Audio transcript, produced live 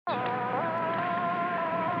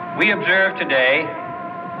We observe today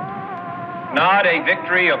not a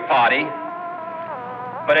victory of party,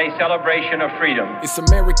 but a celebration of freedom. It's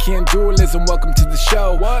American dualism, welcome to the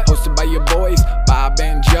show. What? Hosted by your boys, Bob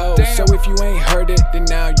and Joe. Damn. So if you ain't heard it, then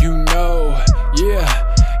now you know.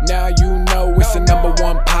 Yeah, now you know. It's the number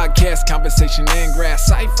one podcast, conversation and grass,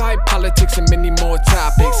 sci-fi, politics, and many more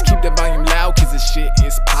topics. Keep the volume loud, cause this shit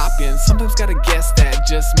is popping. Sometimes got a guest that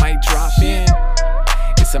just might drop in.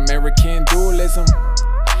 It's American dualism.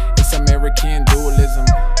 It's American dualism.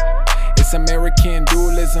 It's American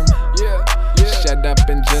dualism. Yeah. Shut up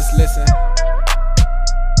and just listen.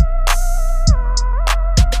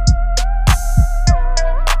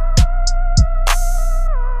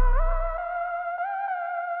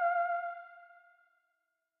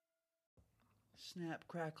 Snap,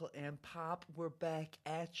 crackle, and pop. We're back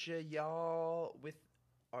at ya, y'all, with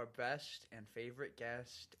our best and favorite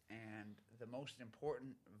guest and the most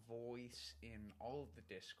important voice in all of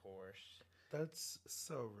the discourse. That's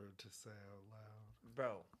so rude to say out loud.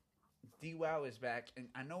 Bro, Dwow is back, and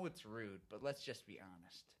I know it's rude, but let's just be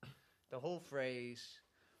honest. The whole phrase,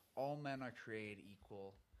 all men are created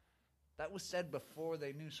equal, that was said before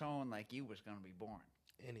they knew someone like you was going to be born.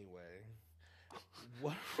 Anyway,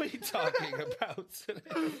 what are we talking about today?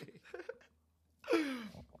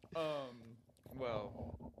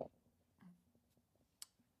 Well,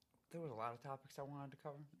 there was a lot of topics I wanted to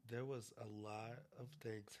cover. There was a lot of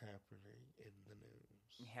things happening in the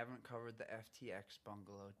news. We haven't covered the FTX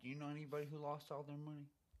bungalow. Do you know anybody who lost all their money?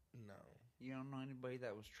 No. You don't know anybody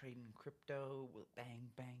that was trading crypto with bang,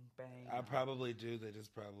 bang, bang? I probably do. They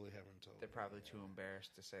just probably haven't told They're me probably yet. too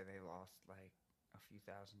embarrassed to say they lost like a few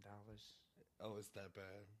 $1,000s. Oh, it's that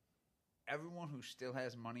bad? Everyone who still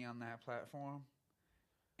has money on that platform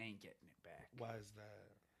ain't getting it back. Why is that?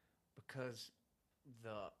 Because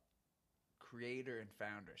the creator and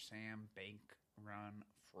founder, Sam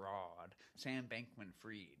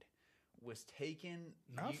Bankman-Fried, was taking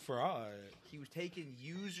Not fraud. He was taking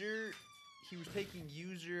user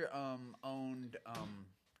owned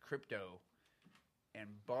crypto and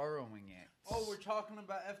borrowing it. Oh, we're talking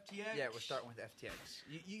about FTX? Yeah, we're starting with FTX.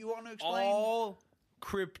 You want to explain? All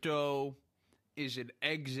crypto is an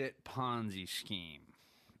exit Ponzi scheme.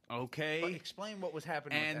 Okay? But explain what was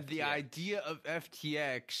happening and with FTX. the idea of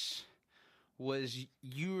FTX was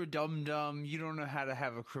you're dumb, you don't know how to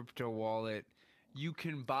have a crypto wallet. You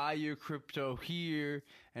can buy your crypto here,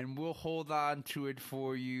 and we'll hold on to it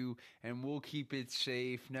for you, and we'll keep it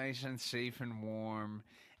safe, nice and safe and warm.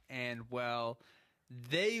 And, well,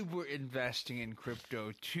 they were investing in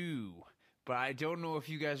crypto too, but I don't know if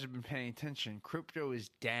you guys have been paying attention. Crypto is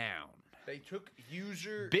down. They took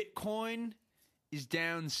Bitcoin is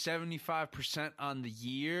down 75% on the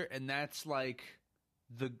year, and that's like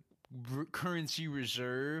the currency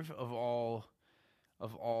reserve of all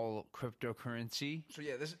cryptocurrency. So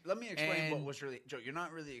yeah, let me explain what was really Joe. You're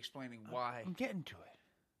not really explaining why. I'm getting to it.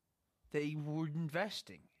 They were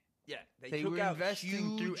investing. Yeah, They took were out investing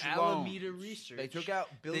through huge Alameda loans. Research. They took out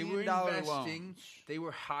They were billion-dollar investing. loans. They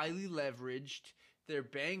were highly leveraged. Their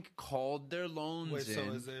bank called their loans Wait, in. so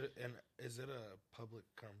is it a public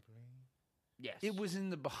company? Yes, It was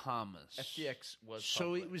in the Bahamas. FTX was So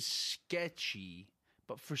public. it was sketchy,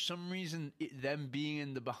 but for some reason, them being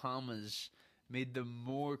in the Bahamas made them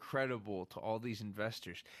more credible to all these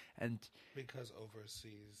investors. And Because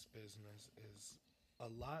overseas business is a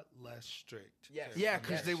lot less strict. Yes. yeah,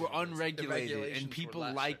 because they were The unregulated, regulations and were people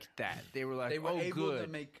lesser. liked that. They were like, They were "Oh, able good." to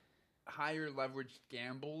make higher leveraged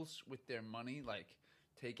gambles with their money, like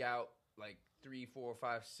take out like 3, 4,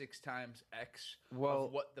 5, 6 times X Well-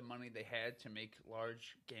 of what the money they had to make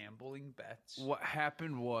large gambling bets. What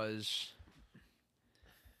happened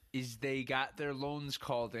is they got their loans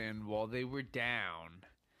called in while they were down,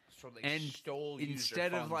 So they and stole user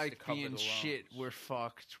instead of funds to like cover being the shit, loans. we're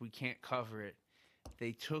fucked, we can't cover it.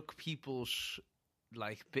 They took people's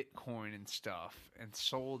like Bitcoin and stuff and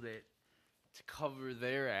sold it to cover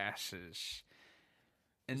their asses.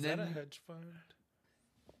 And Is then that a hedge fund?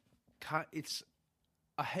 it's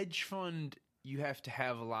a hedge fund. You have to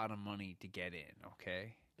have a lot of money to get in,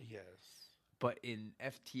 okay? Yes. But in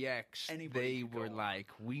FTX, Anybody they could go were on. like,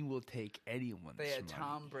 we will take anyone's They had money.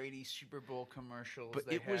 Tom Brady Super Bowl commercials. But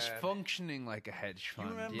they it was had- functioning like a hedge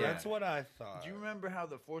fund. remember- yeah. That's what I thought. Do you remember how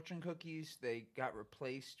the fortune cookies they got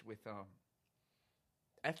replaced with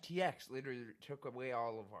FTX? Literally took away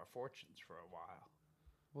all of our fortunes for a while.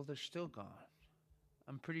 Well, they're still gone.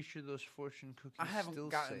 I'm pretty sure those fortune cookies I haven't still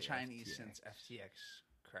gotten say Chinese FTX. since FTX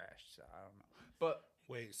crashed, so I don't know. But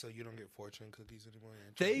Wait, so you don't get fortune cookies anymore?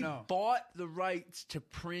 They No. bought the rights to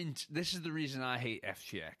print. This is the reason I hate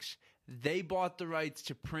FTX. They bought the rights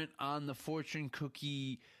to print on the fortune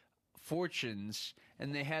cookie fortunes,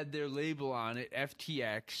 and they had their label on it,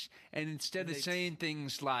 FTX, and instead of saying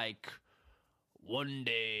things like, one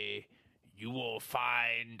day you will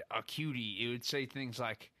find a cutie, it would say things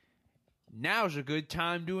like, now's a good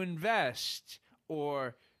time to invest,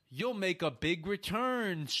 or you'll make a big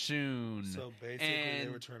return soon. So basically, they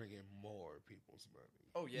were trying to get more people's money.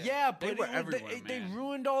 Oh yeah, Yeah, but were everywhere, they man.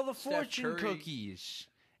 ruined all the Steph fortune Curry. cookies.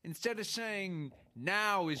 Instead of saying,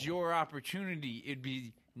 now is your opportunity, it'd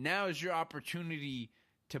be, now is your opportunity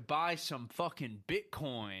to buy some fucking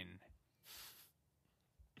Bitcoin.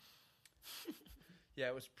 Yeah,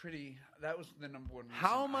 it was pretty. That was the number one reason.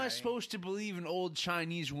 How am I supposed to believe an old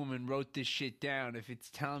Chinese woman wrote this shit down if it's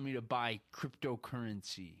telling me to buy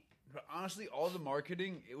cryptocurrency? But honestly, all the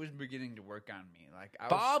marketing, it was beginning to work on me. Like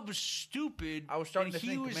Bob was stupid. I was starting and to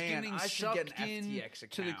he think, was man, getting I should get sucked an in FTX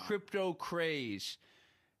to the account. crypto craze.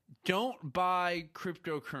 Don't buy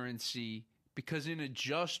cryptocurrency because in a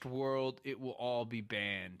just world, it will all be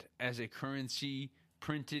banned as a currency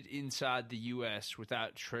printed inside the U.S.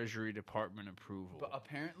 without Treasury Department approval. But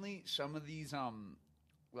apparently, some of these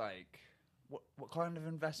like what kind of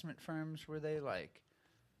investment firms were they like?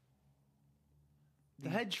 The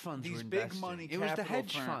hedge funds These were big investing. money It was the capital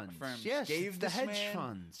hedge firms funds. Yes, gave the this hedge man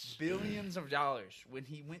funds. billions of dollars when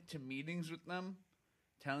he went to meetings with them,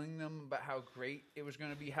 telling them about how great it was going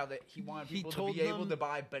to be, how that he wanted He people to told be able them- to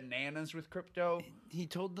buy bananas with crypto. He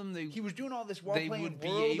told them He was doing all this while they playing would be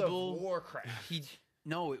World able- of Warcraft.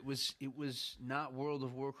 No, it was not World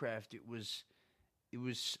of Warcraft. It was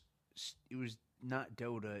not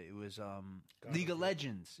Dota. It was League of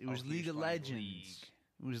Legends. It was he League was of playing Legends. League.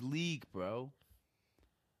 It was League, bro.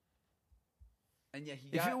 And yeah, he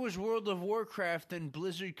If got it was World of Warcraft, then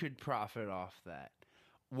Blizzard could profit off that.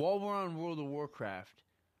 While we're on World of Warcraft,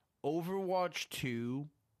 Overwatch 2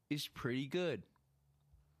 is pretty good.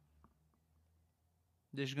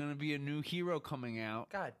 There's going to be a new hero coming out.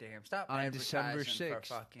 God damn, stop On advertising December for 6th.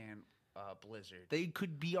 fucking Blizzard. They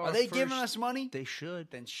could be our Are they first- giving us money? They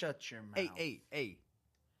should. Then shut your mouth. Hey.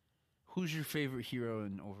 Who's your favorite hero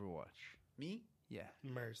in Overwatch? Me? Yeah.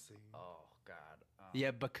 Mercy. Oh God.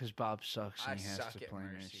 Yeah, because Bob sucks I and he has suck to at play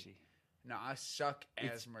Mercy. Mercy. No, I suck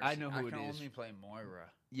It's- as Mercy. I know who I it can is. only play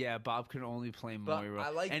Moira. Yeah, Bob can only play But Moira. I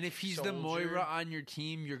like and if he's the Soldier. Moira on your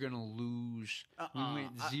team, you're going to lose. We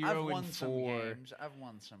went I've 0 won and some 4. games. I've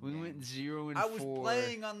won some. We games. went 0 and I was 4.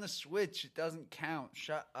 playing on the Switch. It doesn't count.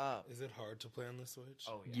 Shut up. Is it hard to play on the Switch?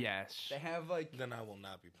 Oh yeah. Yes. They have like Then I will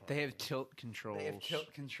not be playing. They have tilt controls. they have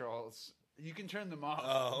tilt controls. You can turn them off.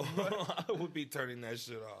 Oh, I would be turning that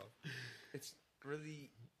shit off. It's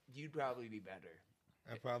really. You'd probably be better.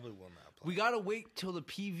 I probably will not play. We gotta wait till the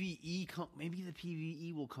PVE maybe the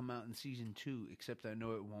PVE will come out in season 2, except I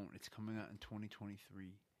know it won't. It's coming out in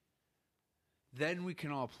 2023. Then we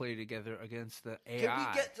can all play together against the AI. Can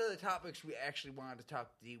we get to the topics we actually wanted to talk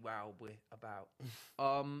to Dwow about?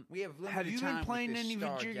 We have limited Have you time been with playing this any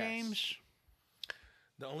star video guest. games?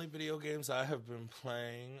 The only video games I have been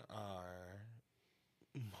playing are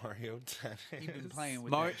Mario Tennis. You've been playing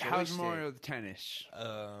with How's joystick. Mario Tennis?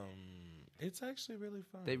 It's actually really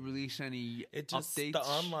fun. They release any It just updates? the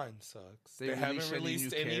online sucks. They They haven't release any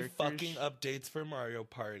released new any characters? fucking updates for Mario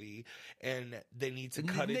Party, and they need to And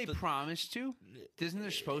cut didn't it. they promise to? Isn't there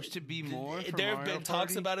supposed to be more? For There have Mario been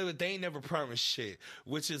talks Party? about it, but they ain't never promised shit.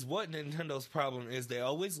 Which is what Nintendo's problem is. They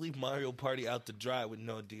always leave Mario Party out to dry with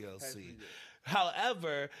no DLC.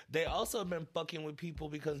 However, they also have been fucking with people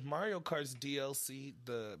because Mario Kart's DLC,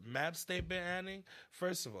 the maps they've been adding.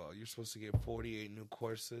 First of all, you're supposed to get 48 new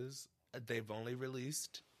courses. They've only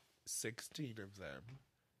released 16 of them.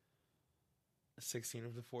 16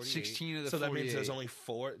 of the 48. 16 of the so that means there's 48. only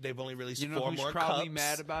 4. They've only released You know 4 who's more probably cups.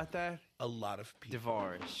 mad about that? A lot of people.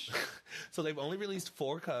 Devaris. So they've only released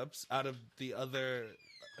 4 cups out of the other.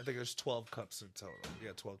 I think there's 12 cups in total.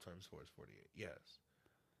 Yeah, 12 times 4 is 48. Yes.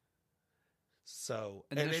 So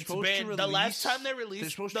And and they're it's supposed to been the last release- time they They're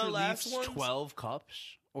released supposed the to last release one. 12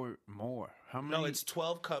 cups or more. How many? No, it's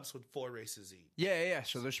 12 cups with 4 races each. Yeah.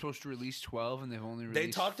 So they're supposed to release 12, and they've only released.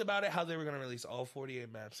 They talked about it how they were going to release all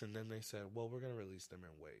 48 maps, and then they said, "Well, we're going to release them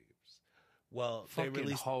in waves." Well, Fucking they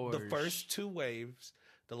released the whores. first 2 waves.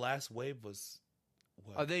 The last wave was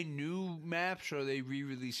what? Are they new maps or are they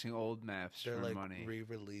re-releasing old maps They're for like money?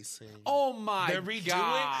 re-releasing. Oh my They're redoing.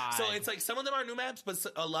 god! So it's like some of them are new maps, but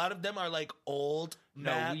a lot of them are like old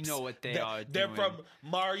maps. we know what they They're- are They're doing. from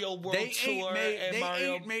Mario World they Tour and they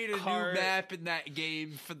Mario ain't made a Kart. new map in that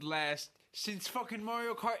game for the last since fucking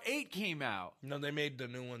Mario Kart 8 came out. No, they made the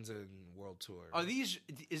new ones in World Tour. Are these?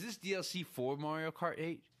 Is this DLC for Mario Kart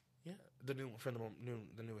 8? Yeah, the newest Mario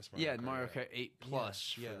Yeah, Kart. Mario Kart 8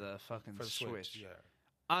 Plus Yeah, for the fucking for the Switch. Yeah.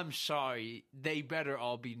 I'm sorry, they better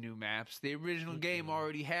all be new maps. The original game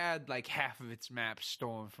already had like half of its maps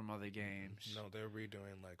stolen from other games. No, they're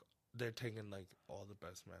redoing they're taking like all the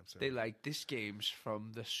best maps. They like this game's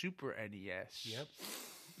from the Super NES. Yep.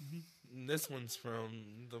 This one's from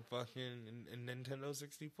the fucking Nintendo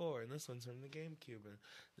 64, and this one's from the GameCube, and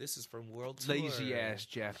this is from World Tour. Lazy ass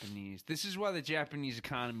Japanese. This is why the Japanese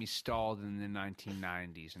economy stalled in the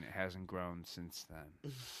 1990s, and it hasn't grown since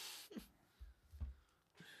then.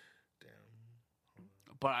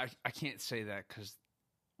 But I can't say that because,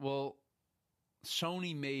 well,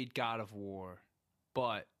 Sony made God of War,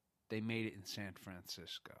 but they made it in San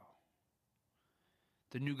Francisco.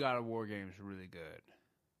 The new God of War game is really good.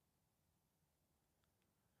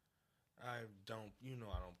 I don't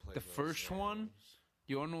play the those first games. one.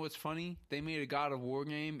 You want to know what's funny? They made a God of War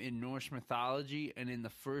game in Norse mythology, and in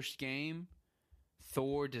the first game,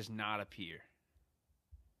 Thor does not appear.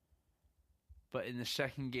 But in the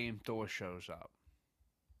second game, Thor shows up.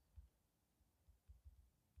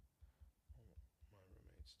 My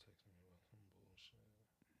roommate's texting me about some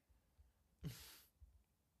bullshit.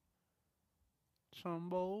 Some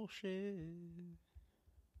bullshit.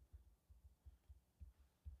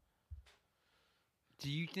 Do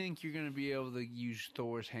you think you're going to be able to use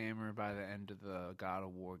Thor's hammer by the end of the God of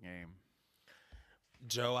War game?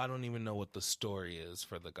 Joe, I don't even know what the story is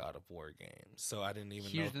for the God of War game, so I didn't even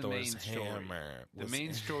Here's know the Thor's main story. hammer. The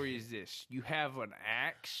main story is this. You have an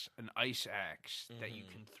axe, an ice axe, that you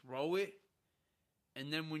can throw it,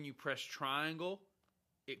 and then when you press triangle,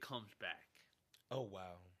 it comes back. Oh,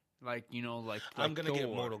 wow. Like I'm going to get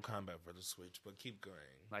Thor. Mortal Kombat for the Switch, but keep going.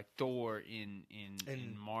 Like Thor in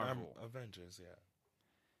Marvel. Avengers, yeah.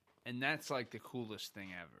 And that's like the coolest thing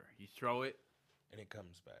ever. You throw it, and it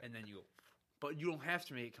comes back. and then you go. But you don't have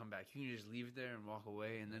to make it come back. You can just leave it there and walk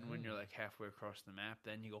away, and then when you're like halfway across the map,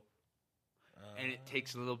 then you go. And it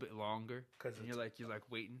takes a little bit longer. And you're like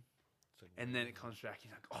waiting. And then it comes back.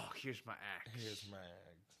 You're like, oh, here's my axe. Here's my axe.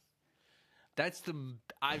 That's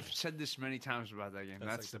I've said this many times about that game.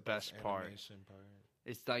 That's like the best part. animation part.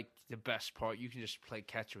 It's like the best part. You can just play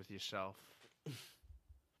catch with yourself.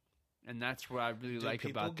 And that's what I really like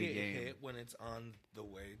about the game. People get hit when it's on the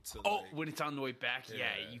way to. When it's on the way back, yeah,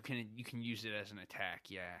 Yeah. you can use it as an attack.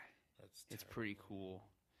 Yeah, it's pretty cool.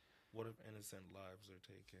 What if innocent lives are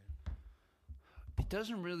taken? It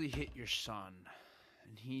doesn't really hit your son,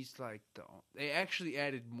 and he's like they actually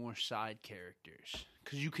added more side characters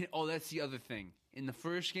because you can. Oh, that's the other thing. In the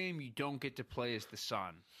first game, you don't get to play as the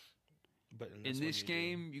son. But in this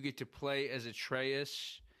game, you get to play as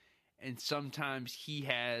Atreus, and sometimes he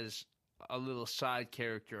has a little side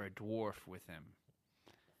character, a dwarf, with him.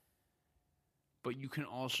 But you can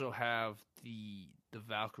also have the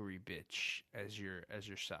Valkyrie bitch as your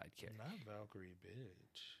side character. Not Valkyrie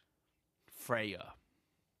bitch. Freya,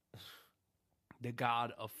 the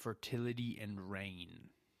god of fertility and rain.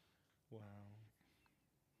 Wow.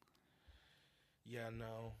 Yeah,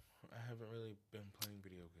 no, I haven't really been playing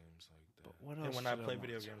video games like that. But what else? And when I play want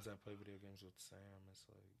video to- games, I play video games with Sam. It's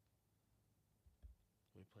like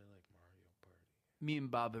we play like Mario Party. Me and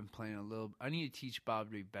Bob been playing a little. I need to teach Bob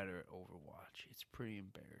to be better at Overwatch. It's pretty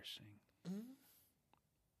embarrassing.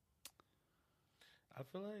 I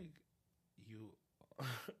feel like you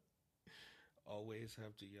always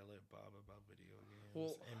have to yell at Bob about video games.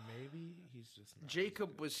 Well, and maybe he's just not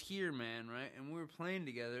Jacob was here, man, right? And we were playing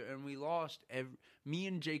together, and we lost. Me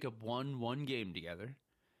and Jacob won one game together,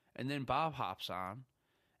 and then Bob hops on,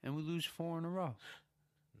 and we lose 4 in a row.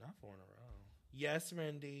 Not 4 in a row. Yes,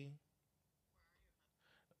 Randy.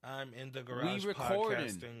 I'm in the garage recording.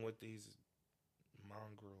 podcasting with these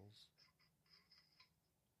mongrels.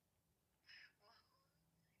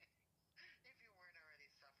 If you weren't already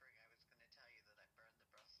suffering, I was going to tell you that I burned the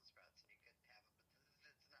Brussels sprouts and you couldn't have them, but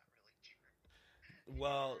it's not really true.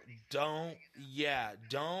 Well,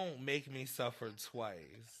 don't make me suffer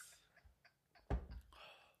twice. I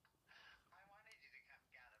wanted you to come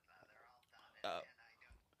get them, though. They're all done, and I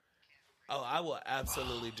can't breathe. Oh, I will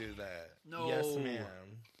absolutely do that. No. Yes, ma'am. Okay,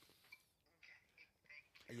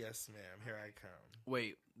 thank you. Yes, ma'am. Here I come.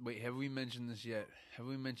 Wait, have we mentioned this yet? Have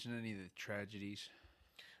we mentioned any of the tragedies?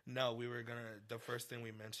 No, we were gonna. The first thing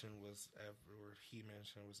we mentioned was, or he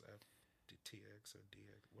mentioned was FTX or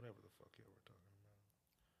DX, whatever the fuck y'all were talking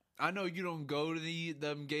about. I know you don't go to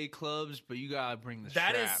them gay clubs, but you gotta bring the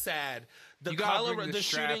That strap. is sad. You gotta bring the the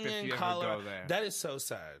strap shooting if in you ever Colorado. go there. That is so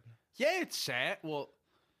sad. Yeah, it's sad. Well,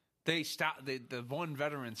 they stopped. The one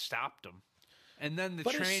veteran stopped them, and then the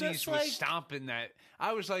But it's trainees just was like- stomping that.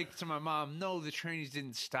 I was like to my mom, "No, the trainees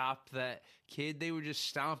didn't stop that kid. They were just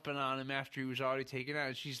stomping on him after he was already taken out."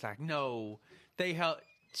 And she's like, "No, they helped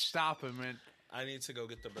stop him." And I need to go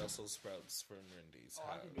get the Brussels sprouts from Randy's Oh,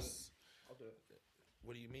 I can do it. house. I'll do it.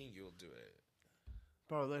 What do you mean you'll do it?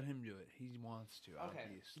 Bro, let him do it. He wants to, Okay,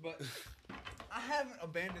 obviously. but I haven't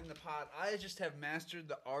abandoned the pod. I just have mastered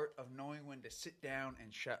the art of knowing when to sit down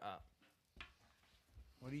and shut up.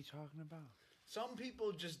 What are you talking about? Some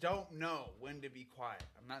people just don't know when to be quiet.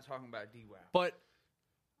 I'm not talking about Dwow. But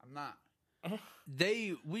I'm not.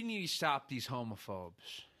 we need to stop these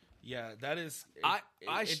homophobes. Yeah, that is.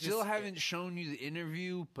 I still haven't shown you the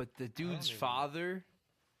interview, but the dude's even- father,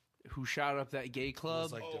 who shot up that gay club,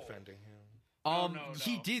 was like defending him. No.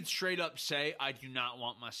 he did straight up say, "I do not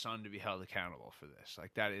want my son to be held accountable for this."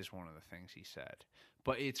 Like that is one of the things he said.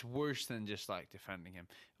 But it's worse than just like defending him.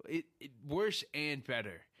 It worse and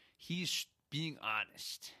better. He's being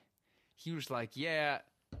honest. He was like, "Yeah,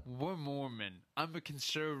 we're Mormon. I'm a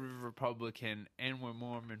conservative Republican, and we're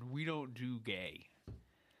Mormon. We don't do gay."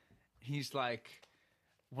 He's like,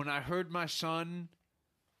 when I heard my son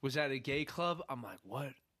was at a gay club, I'm like,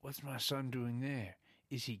 what? What's my son doing there?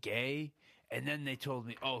 Is he gay? And then they told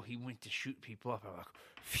me, oh, he went to shoot people up. I'm like,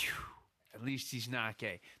 phew, at least he's not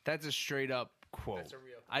gay. That's a straight up quote. That's a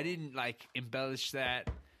real quote. I didn't like embellish that.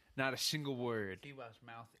 Not a single word. Dwow's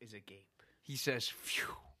mouth is agape. He says, phew.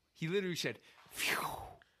 He literally said, phew.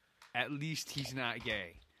 At least he's not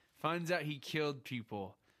gay. Finds out he killed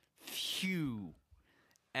people. Phew.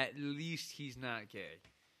 At least he's not gay.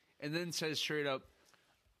 And then says straight up,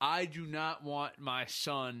 I do not want my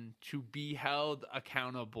son to be held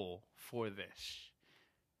accountable for this.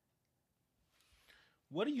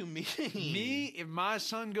 What do you mean? Me, if my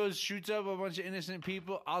son goes shoots up a bunch of innocent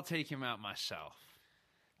people, I'll take him out myself.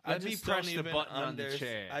 Let me press the button on the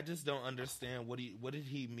chair. I just don't understand what did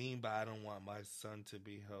he mean by I don't want my son to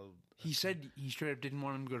be held. He said he straight up didn't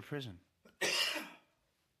want him to go to prison.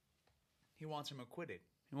 He wants him acquitted.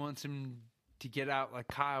 He wants him to get out like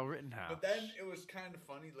Kyle Rittenhouse. But then it was kind of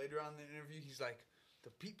funny. Later on in the interview, he's like, the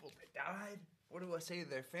people that died, what do I say to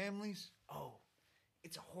their families? Oh,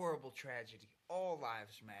 it's a horrible tragedy. All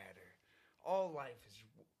lives matter. All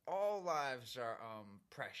lives are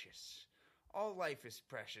precious. All life is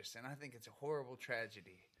precious, and I think it's a horrible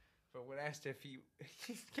tragedy. But when asked if he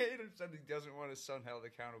Caleb said he doesn't want his son held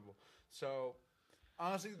accountable. So,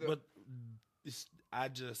 honestly, I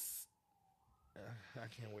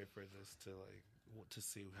can't wait for this to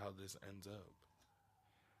see how this ends up.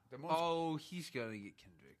 the most Oh, he's gonna get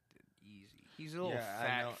convicted. Easy. He's a little Yeah,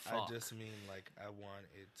 fat I know. fuck. I just mean I want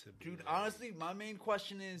it to be. dude. Honestly, my main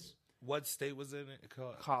question is, what state was it?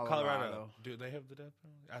 Colorado. Do they have the death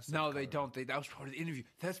penalty? I said No, they Colorado. don't. That was part of the interview.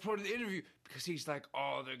 That's part of the interview because he's like,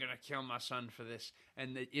 "Oh, they're gonna kill my son for this,"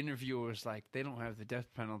 and the interviewer was like, "They don't have the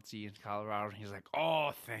death penalty in Colorado." And he's like,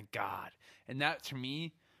 "Oh, thank God!" And that to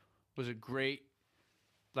me was a great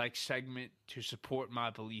segment to support my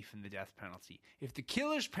belief in the death penalty. If the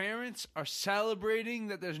killer's parents are celebrating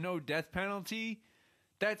that there's no death penalty,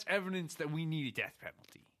 that's evidence that we need a death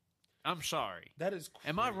penalty. I'm sorry. That is. Crazy.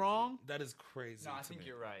 Am I wrong? That is crazy. no, I to think me.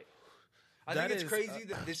 you're right. I That think it's is, crazy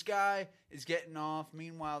that this guy is getting off.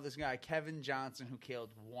 Meanwhile, this guy, Kevin Johnson, who killed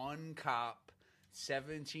one cop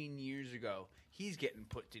 17 years ago, he's getting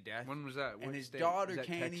put to death. When was that? What and his state? daughter Is that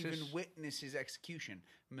can't Texas? even witness his execution.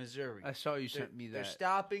 Missouri. I saw you They're- sent me They're that.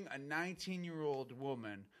 stopping a 19-year-old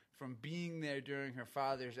woman from being there during her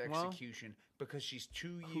father's execution because she's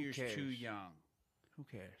 2 years cares? too young. Who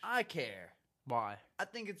cares? I care. Why? I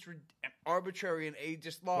think it's an arbitrary and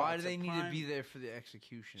ageist law. Why It's do a they need to crime. be there for the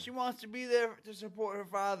execution? She wants to be there to support her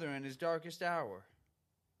father in his darkest hour.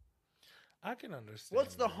 I can understand.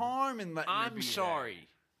 What's the that. harm in letting her I'm be sorry.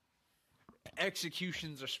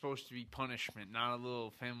 Executions are supposed to be punishment, not a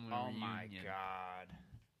little family there? Oh reunion. my god,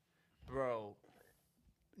 bro!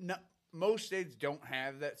 No, most states don't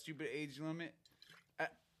have that stupid age limit.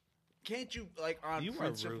 Can't you on You are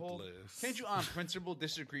principle? ruthless. Can't you on principle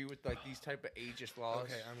disagree with these type of ageist laws?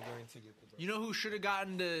 Okay, I'm going to get the. You know who should have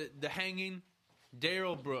gotten the hanging?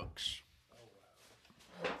 Daryl Brooks.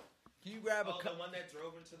 Can you grab a? one that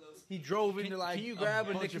drove into those. He drove into Can you grab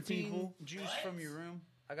a bunch of nicotine people. juice from your room?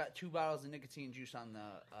 I got 2 bottles of nicotine juice on the.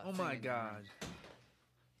 Oh thing my in your room. god,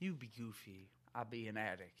 you be goofy. I'll be an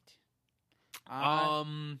addict.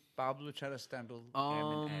 Bob Lieutenant Stendhal, am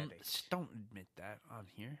an addict. don't admit that on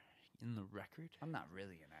here in the record. I'm not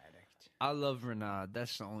really an addict, I love Renaud.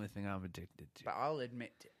 That's the only thing I'm addicted to. but I'll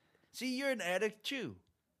admit it. See, you're an addict too.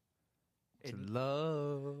 To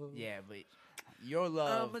love. Yeah, but your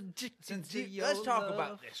love. I'm addicted Since to your let's talk love.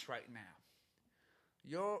 about this right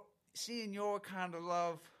now. Seeing your kind of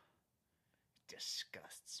love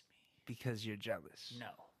disgusts me. Because you're jealous. No,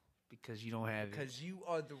 Because you don't have it. Because you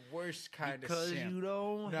are the worst kind Because of simp. you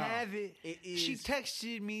don't No, have it. it is- She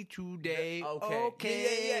texted me today.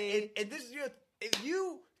 Okay. Yeah. And this is if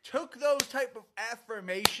you took those type of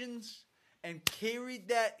affirmations and carried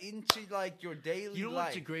that into like your daily You know life,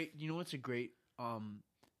 what's a great? You know what's a great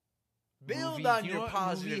build movie? on You know your what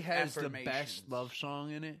positive movie has the affirmations. best love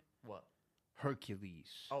song in it? What? Hercules.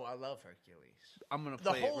 Oh, I love Hercules. I'm gonna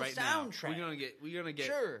The play whole it right soundtrack. now. We're gonna get.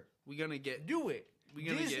 Sure, We're gonna get. do it. We're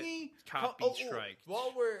gonna Disney get copy striked.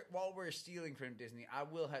 While we're stealing from Disney, I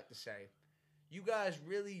will have to say, you guys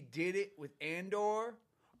really did it with Andor,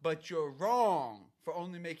 but you're wrong for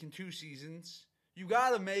only making 2 seasons. You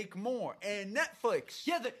gotta make more. And Netflix.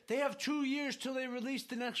 Yeah, they have 2 years till they release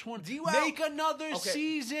the next one. Dwow- Make another Okay,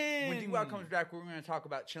 season. When Dwow comes back, we're going to talk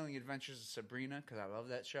about Chilling Adventures of Sabrina because I love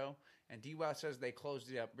that show. And Dwow says they closed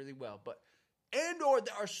it up really well. But Andor,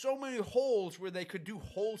 there are so many holes where they could do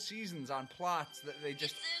whole seasons on plots that they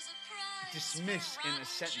just dismiss in a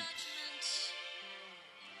sentence.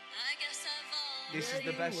 This is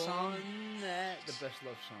the best song. The best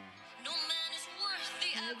love song. No man is worth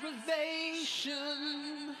the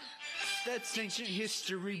Aggravation. That's ancient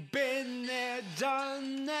history. Been there,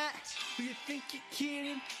 done that. Who you think you're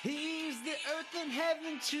kidding? He's the earth and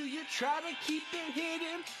heaven too. You try to keep it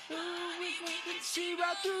hidden. Oh, we can see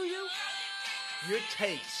right through you. Your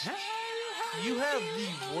taste. You have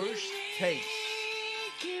the worst taste.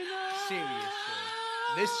 Seriously.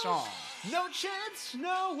 This song. No chance,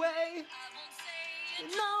 no way.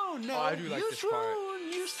 No, Oh, I do like you this part.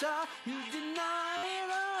 swoon, you saw, you deny it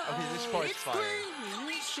all. Okay, this part's It's fire.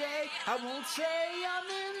 cliche. I won't say I'm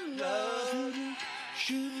in love.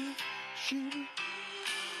 Shoot. You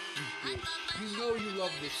know you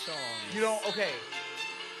love this song. You don't. Okay.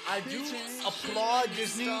 I do applaud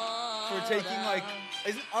Disney for taking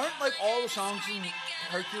aren't like all the songs in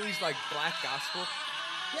Hercules like black gospel?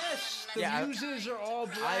 Yes, the Yeah, muses are all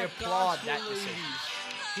black. I applaud gospel that ladies. decision.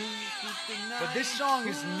 Who But this song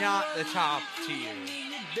is not the top tier.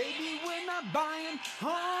 Baby, we're not buying.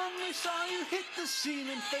 Only saw you hit the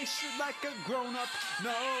ceiling, face it like a grown up.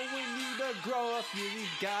 No, we need to grow up. You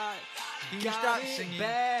got Can you got stop it singing?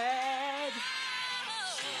 bad.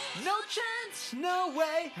 No chance, no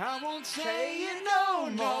way. I won't say it no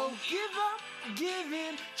more. Give up, give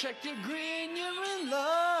in. Check your green, you're in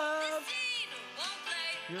love.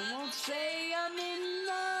 You won't say I'm in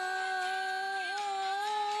love.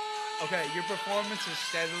 Okay, your performance has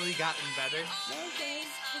steadily gotten better. Okay,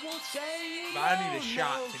 I won't say But I need a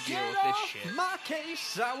shot to deal with this shit. My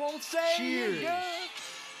case, I won't say Cheers.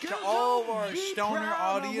 To Girls, all of don't our be stoner proud, I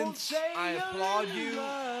won't audience, say I I'm applaud in you.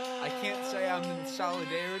 love. I can't say I'm in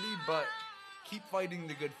solidarity, but keep fighting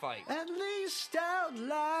the good fight. At least out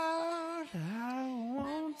loud, I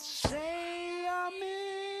won't say I'm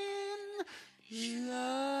in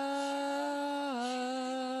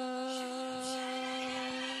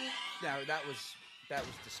love. Now that was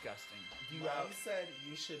disgusting. Mom said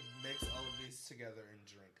you should mix all of these together and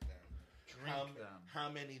drink them. Drink them. How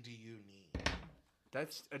many do you need?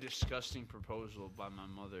 That's a disgusting proposal by my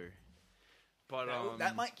mother. But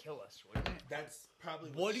That might kill us, wouldn't it? That's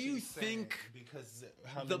probably What do you she's saying, think Because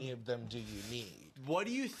how the- many of them do you need? what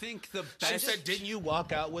do you think the She best? said, "Didn't you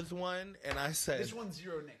walk out with one?" And I said, This one's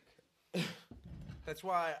zero Nick. That's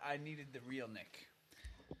why I needed the real Nick.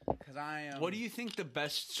 Because I am. What do you think the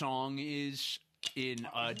best song is in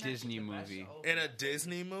a Disney movie? "In a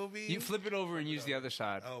Disney movie." You flip it over and use the other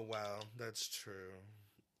side. Oh wow, that's true.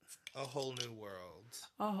 A Whole New World.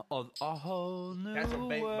 A whole new That's a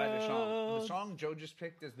better song. The world song Joe just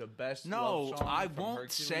picked is the best. No, love song I from won't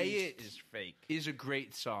Hercules. say it. Is fake. is a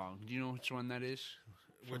great song. Do you know which one that is?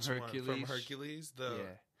 From Which one? From Hercules? The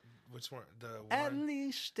Yeah. which one? The At one.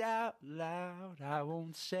 least out loud, I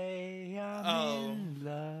won't say I'm Oh. in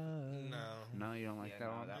love. No. You don't like that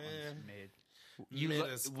one. That Eh. one's mid. Mid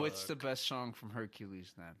as What's the fuck. best song from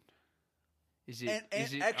Hercules then? Is it? And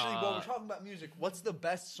is it actually, while we're talking about music, what's the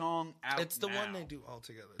best song out? It's the one now? they do all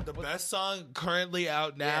together. The best song currently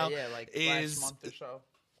out now like is last month or so.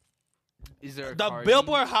 Is there a the Cardi?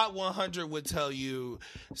 Billboard Hot 100 would tell you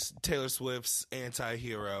Taylor Swift's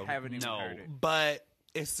Anti-Hero, Haven't even No. heard it. but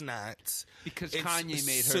it's not. Because It's Kanye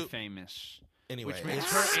made her famous. Anyway, Which makes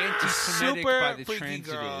it's her anti-Semitic Super by the Freaky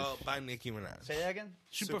transitive. Girl by Nicki Minaj. Say that again.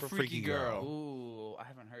 Super Freaky Girl. Ooh, I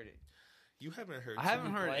haven't heard it. You haven't heard. I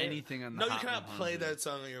haven't heard play it? anything on the No, you Hot cannot 100. play that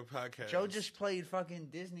song on your podcast. Joe just played fucking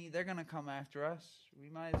Disney. They're gonna come after us. We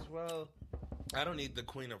might as well. I don't need the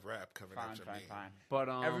queen of rap coming Fine, after fine, me. fine. But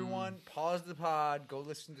Everyone, pause the pod. Go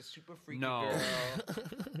listen to Super Freaky No. Girl.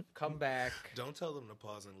 Come back. Don't tell them to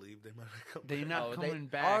pause and leave. They might not come they're back. not Oh, coming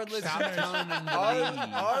back. Our Stop listeners, telling them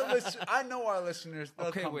to leave. I know our listeners. They'll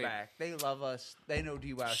Okay, come wait. back. They love us. They know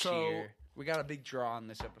Dwow's So- here. We got a big draw on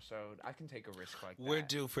this episode. I can take a risk like that. We're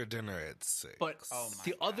due for dinner at 6. But Oh my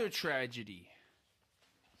the God. other tragedy,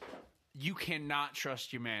 you cannot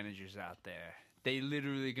trust your managers out there. They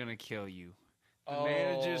literally gonna kill you. The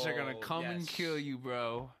managers are gonna come and yes. kill you,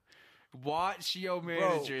 bro. Watch your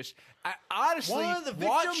managers. I, honestly, One of the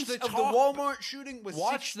watch victims the of the talk, Walmart shooting was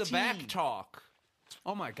watch 16. the back talk.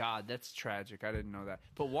 Oh my God, that's tragic. I didn't know that.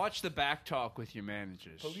 But watch the back talk with your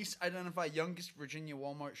managers. Police identify youngest Virginia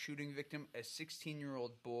Walmart shooting victim as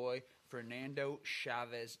 16-year-old boy Fernando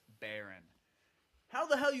Chavez Barron. How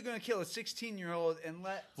the hell are you going to kill a 16-year-old and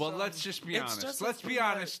let Well, some- let's just be It's honest. just Let's a be thing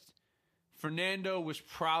that- honest. Fernando was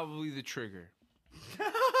probably the trigger.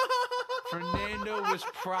 Fernando was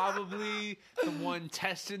probably the one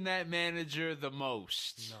testing that manager the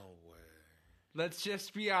most. No way. Let's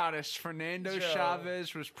just be honest. Fernando Joe.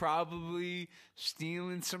 Chavez was probably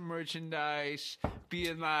stealing some merchandise,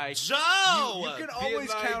 being like, Joe! You can being always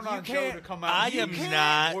like, count you on Joe can't- to come out. I and am be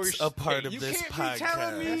not worst a part of you this can't podcast. be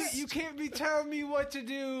telling me. You can't be telling me what to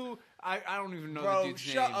do. I don't even know Bro, the dude's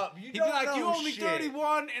shut name. up. You He'd be don't like, "You know only shit."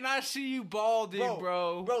 31, and I see you balding,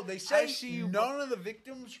 bro." Bro, they I say see you. none of the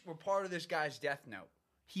victims were part of this guy's death note.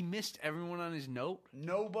 He missed everyone on his note.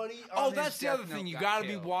 Nobody. Oh, on his that's the death other thing. note You got gotta be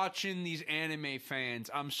killed. watching these anime fans.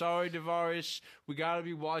 I'm sorry, Davaris. We gotta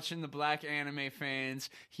be watching the black anime fans.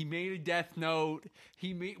 He made a death note.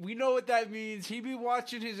 We know what that means. He be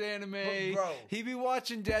watching his anime. But, bro. He be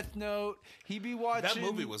watching Death Note. He be watching.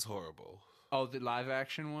 That movie was horrible. Oh, the live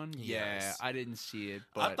action one. Yes. Yeah, I didn't see it,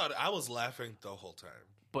 I but thought I was laughing the whole time.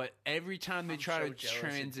 but every time they I'm try so to jealous of you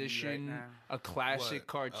right transition now. a classic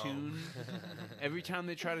What? cartoon, Oh. every time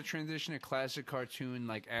they try to transition a classic cartoon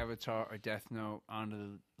like Avatar or Death Note onto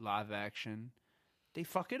the live action, they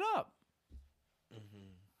fuck it up.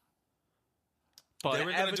 But They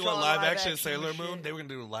were going to do a Avatar live live action action Sailor shit. Moon. They were going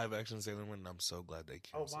to do a live action Sailor Moon, and I'm so glad they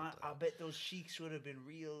Oh, canceled wow. I that. bet those cheeks would have been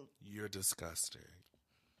real. You're disgusting.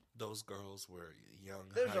 Those girls were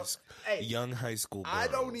There's hey, young high school girls. I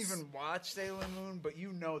don't even watch Sailor Moon, but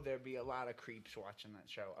you know there'd be a lot of creeps watching that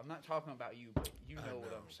show. I'm not talking about you, but you know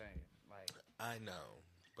what know. I'm saying. Like I know,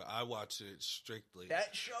 but I watch it strictly.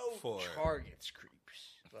 that show For- targets creeps.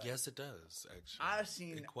 Like, Yes, it does.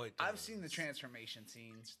 Actually, It quite does. I've seen the transformation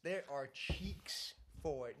scenes. There are cheeks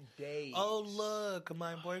for days. Oh look,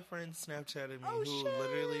 my boyfriend Snapchatted me, Oh, who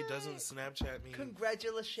literally shit. doesn't Snapchat me.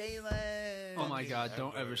 Congratulations! oh my fucking God,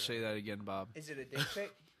 don't ever. ever say that again, Bob. Is it a dick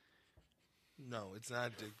pic? No, it's not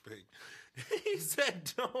a dick pic. He said,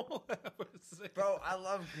 "Don't ever say." Bro, I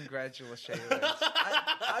love congratulations.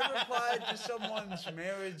 I replied to someone's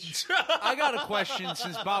marriage. I got a question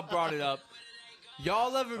since Bob brought it up.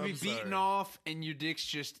 Y'all ever be I'm beaten sorry. off and your dick's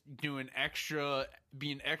just being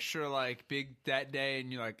extra like big that day,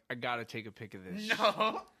 and you're like, I gotta take a pic of this.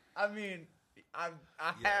 No, I mean, I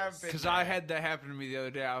have been. Because I had that happen to me the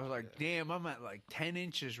other day. I was like, damn, I'm at like 10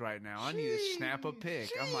 inches right now. I need to snap a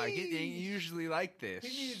pic. I'm like, it ain't usually like this.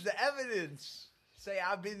 He needs the evidence. Say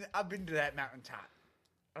I've been to that mountaintop.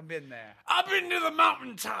 I've been there. I've been to the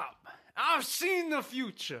mountaintop. I've seen the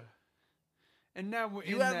future. And now we're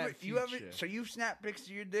in that future. So you snap pics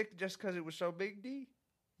of your dick just because it was so big, D?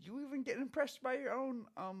 You even get impressed by your own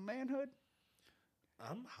manhood?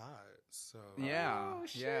 I'm hot, so Yeah, Oh,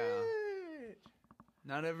 yeah. shit.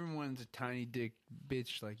 Not everyone's a tiny dick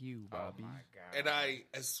bitch like you, Oh Bobby. my god.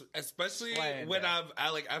 And especially Slander. when I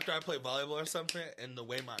like after I play volleyball or something, and the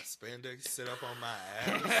way my spandex sit up on my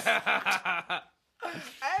ass.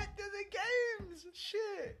 After the games,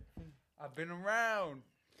 shit. I've been around.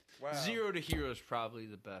 Wow. Zero to Hero is probably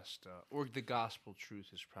the best, or The Gospel Truth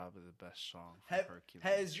is probably the best song from Hercules.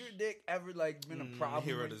 Has your dick ever like been a problem?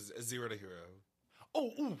 Hero with- to Zero to Hero.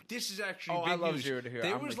 Oh, this is actually Oh, big I love news. Zero to Hero.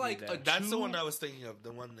 There I'm was with you like there. a That's the two- one I was thinking of.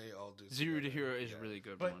 The one they all do. Zero to together. Hero is Yeah. a really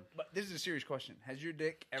good But one. this is a serious question. Has your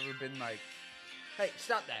dick ever been like, hey,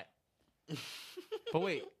 stop that? But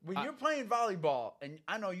wait, When you're playing volleyball, and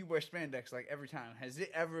I know you wear spandex like every time, has it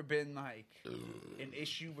ever been like an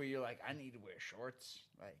issue where you're like, I need to wear shorts?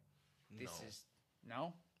 Like, this No. is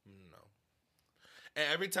no. No. And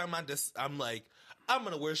every time I'm like, I'm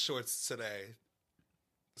gonna wear shorts today.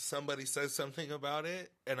 Somebody says something about it,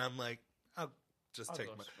 and I'm like, I'll I'll go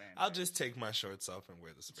spandex. I'll just take my shorts off and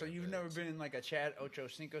wear the spandex. So you've never been in like a Chad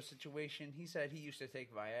Ochocinco situation? He said he used to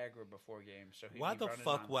take Viagra before games. So he'd Why be the running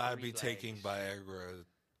fuck on would I 3 be taking legs. Viagra?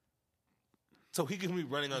 so he can be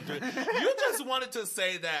running on 3. You just wanted to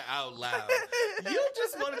say that out loud.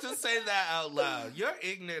 You're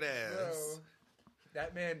ignorant ass. Bro,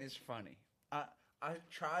 that man is funny. I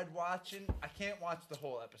tried watching. I can't watch the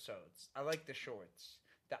whole episodes. I like the shorts.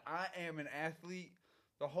 The I Am an Athlete,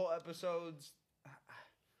 the whole episodes,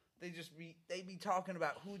 they be talking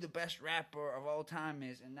about who the best rapper of all time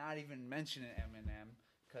is and not even mentioning Eminem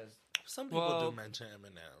because some people do mention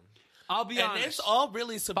Eminem. I'll be honest. And it's all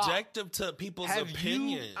really subjective to people's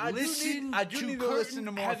opinion. I do need to listen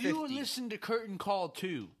to more. Have you listened to Curtain Call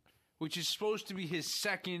 2, which is supposed to be his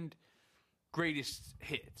second greatest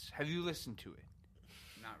hits? Have you listened to it?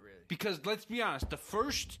 Not really. Because let's be honest, the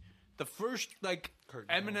first like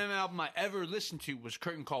Eminem album I ever listened to was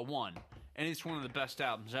Curtain Call 1, and it's one of the best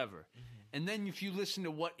albums ever. Mm-hmm. And then if you listen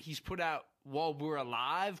to what he's put out while we're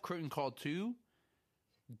alive, Curtain Call 2,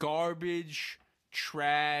 garbage,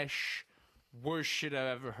 trash, worst shit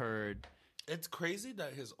I've ever heard. It's crazy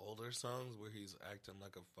that his older songs where he's acting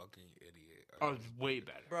like a fucking idiot are way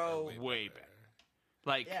better. Bro. Way better.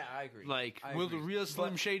 Like, yeah, I agree. Like, I will agree. the real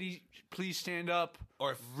Slim Shady please stand up?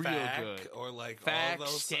 Or real Fact, good. Or like Fact, all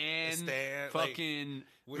those Stan, like, fucking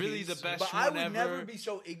really the best but one I would ever. never be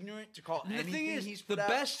so ignorant to call And the anything thing is, he's the put out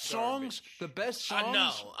best songs. No,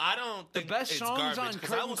 I don't think the best it's songs garbage, on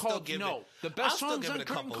 'cause I Curtain will still Call. give No, it, the I'll best still songs give on it a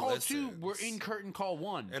Curtain couple Call 2 were listens. in Curtain Call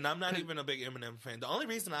 1. And I'm not even a big Eminem fan. The only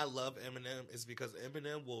reason I love Eminem is because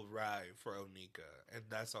Eminem will ride for Onika, and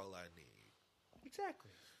that's all I need. Exactly.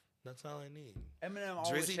 That's all I need. Eminem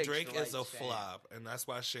always Drizzy takes Drake the is a right stand. flop, and that's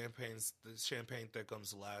why Champagne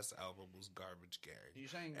Thickum's last album was Garbage Gang. You're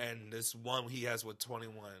saying, and this one he has with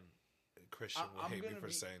 21, Christian will I'm hate me gonna for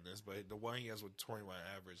be- saying this, but the one he has with 21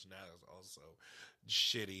 Average now is also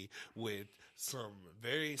shitty with some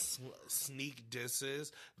very sneak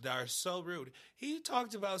disses that are so rude. He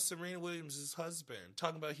talked about Serena Williams' husband,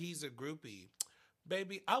 talking about he's a groupie.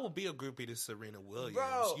 Baby, I will be a groupie to Serena Williams.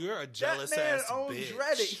 bro, You're a jealous that man ass owns bitch.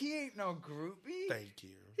 Reddit. He ain't no groupie. Thank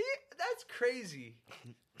you. That's crazy.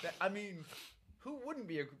 I mean, who wouldn't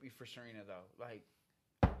be a groupie for Serena though? Like,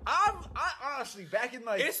 I honestly back in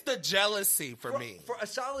like It's the jealousy for me. For a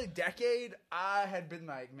solid decade, I had been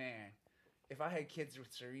like, man, if I had kids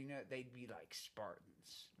with Serena, they'd be like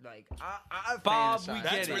Spartans. Like, I Bob, fantasize. we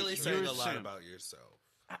That's get it. really saying You're a a lot simp. about yourself.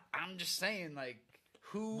 I'm just saying, like,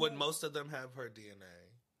 who Would most of them have her DNA?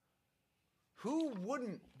 who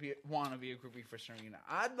wouldn't want to be a groupie for Serena?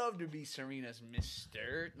 I'd love to be Serena's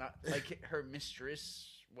mister, not like her mistress,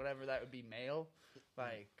 whatever that would be, male.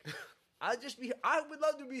 Like, I would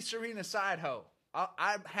love to be Serena's side hoe.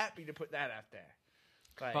 I'm happy to put that out there.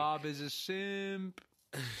 Like, Bob is a simp.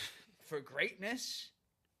 for greatness,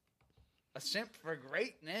 a simp for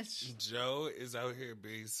greatness. Joe is out here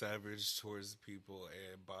being savage towards people,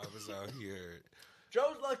 and Bob is out here.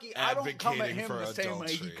 Joe's lucky I don't come at Advocating him for the same way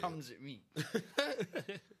he adultery. comes at me.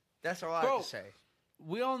 That's all I Bro, have to say.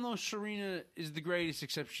 We all know Serena is the greatest,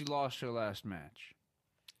 except she lost her last match.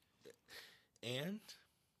 And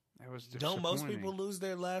That was don't most disappointing. people lose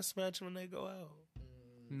their last match when they go out?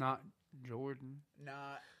 Not Jordan.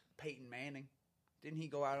 Not Peyton Manning. Didn't he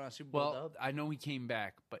go out on a Super Bowl Well, dub? I know he came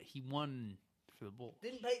back, but he won for the Bulls.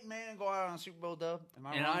 Didn't Peyton Manning go out on a Super Bowl dub? Am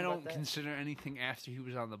I And wrong I about don't that? consider anything after he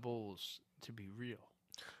was on the Bulls to be real.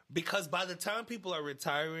 Because by the time people are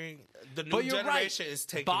retiring, the new But you're generation right. is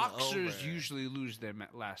taking Boxers over. usually lose their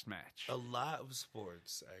last match. A lot of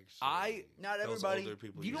sports, actually. Not Those everybody. older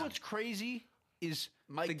people You know use what's crazy is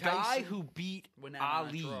Mike the guy Tyson who beat went out on a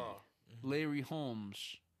Ali, draw. Larry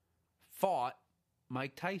Holmes, fought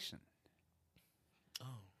Mike Tyson. Oh,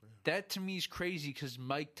 yeah. That to me is crazy because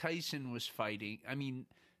Mike Tyson was fighting. I mean,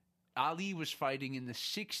 Ali was fighting in the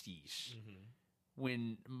 60s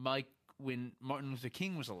when Martin Luther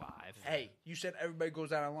King was alive. Hey, you said everybody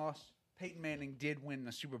goes out and lost. Peyton Manning did win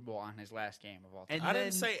the Super Bowl on his last game of all time. And I then-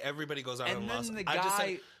 didn't say everybody goes out and on then loss. the I just guy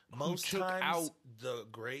said who most took times out- the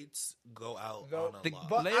greats go out Though- on a the- loss.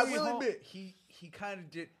 But I Larry will Hol- admit, he kind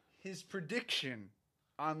of did his prediction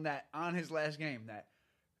on his last game that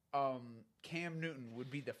Cam Newton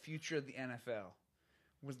would be the future of the NFL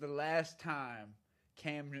was the last time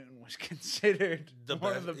Cam Newton was considered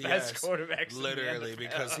one of the best quarterbacks literally, in the NFL.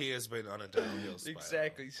 because he has been on a downhill spiral.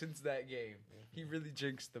 Exactly, since that game. He really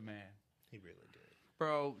jinxed the man. He really did.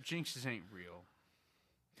 Bro, jinxes ain't real.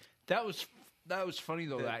 That was funny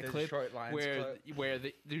though. The Clip Detroit Lions where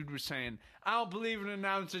the dude was saying, "I don't believe in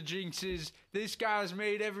announcer jinxes. This guy's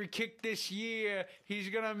made every kick this year. He's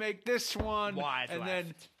gonna make this one." Wide and left.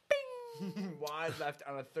 then Wide left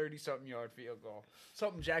on a 30-something yard field goal.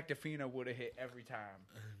 Something Jack DeFino would have hit every time.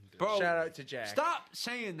 bro, Shout out to Jack. Stop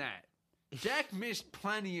saying that. Jack missed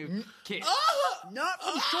plenty of kicks. Not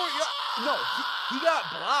from short yard. No, he got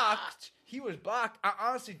blocked. He was blocked. I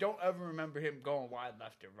honestly don't ever remember him going wide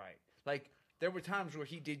left or right. Like, there were times where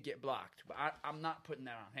he did get blocked, but I'm not putting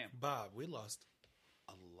that on him. Bob, we lost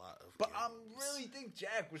a lot of But games. I really think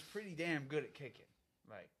Jack was pretty damn good at kicking.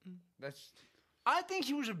 Like, that's... I think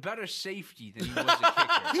he was a better safety than he was a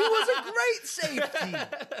kicker. He was a great safety.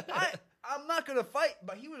 I'm not going to fight,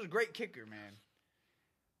 but he was a great kicker, man.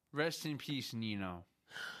 Rest in peace, Nino.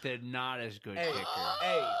 They're not as good Hey, kicker.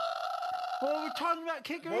 hey. Well, we're talking about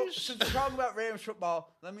kickers. Well, since we're talking about Rams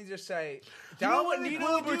football, let me just say, You know what Dominic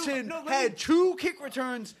Nino would do? Wilberton No, let had me- 2 kick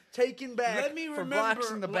returns taken back Let me for remember blocks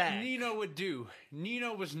in the what back. Nino would do.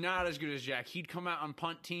 Nino was not as good as Jack. He'd come out on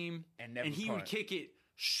punt team, And never he punt. would kick it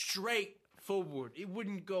straight forward. It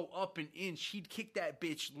wouldn't go up an inch. He'd kick that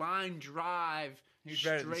bitch line drive He's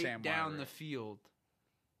better than straight Sam down Wyrick. the field.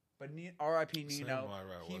 But R.I.P. Sam Nino,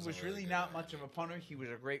 Wyrick he wasn't was very really good not at much of a punter. He was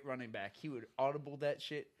a great running back. He would audible that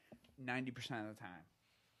shit 90% of the time.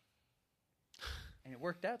 And it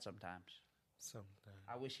worked out sometimes. Sometimes.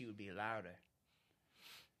 I wish he would be louder.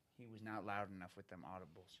 He was not loud enough with them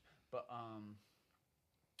audibles. But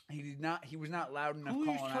he was not loud enough Who he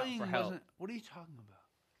was calling out playing for help. wasn't. What are you talking about?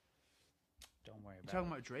 Don't worry You about talking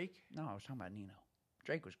it. about Drake? No, I was talking about Nino.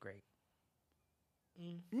 Drake was great.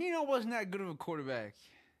 Nino wasn't that good of a quarterback.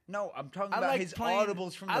 No, I'm talking I about like his playing,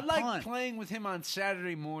 audibles from the I like punt. playing with him on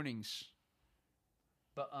Saturday mornings.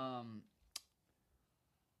 But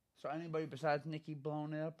so anybody besides Nikki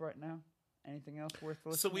blowing it up right now? Anything else worth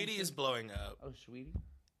listening Sweetie to? is blowing up. Oh, Sweetie.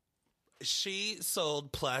 She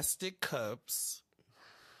sold plastic cups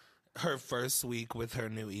her first week with her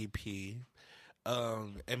new EP.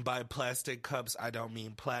 And by plastic cups, I don't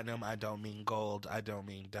mean platinum, I don't mean gold, I don't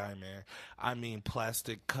mean diamond. I mean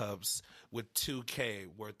plastic cups with $2K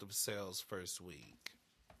worth of sales first week.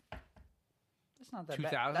 That's not that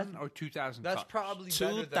bad. 2000 or 2000 That's cups? probably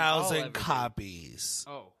better than I'll ever 2,000 do. copies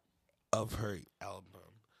Oh, of her album.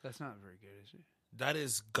 that's not very good, is it? That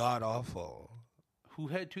is god awful. Who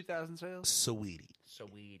had 2,000 sales? Sweetie.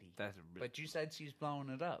 Sweetie. That's But you said she's blowing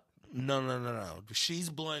it up. No. She's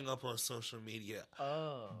blowing up on social media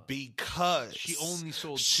Oh. because She only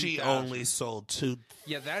sold She 2,000. only sold 2,000.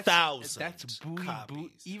 Yeah, that's booty copies.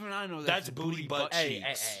 boot. Even I know That's booty butt Hey,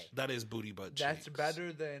 cheeks. hey, hey. That is booty butt That's cheeks.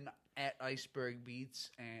 better than at Iceberg Beats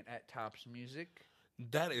and at Tops Music.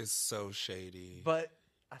 That is so shady. But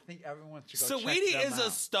I think everyone should go Saweetie check them is a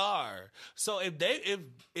out. star. So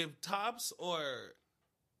if Tops or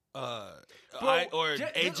Bro,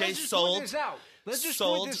 AJ let's just sold point this out. Let's just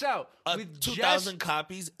sold point this out. a With 2,000 Jess-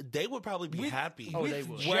 copies, they would probably be happy. Oh, they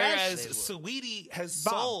would. Whereas They would. Saweetie has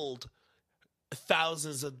Bob. sold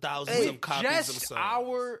thousands of Hey, of copies of just songs.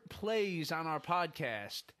 our plays on our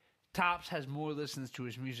podcast, Tops has more listens to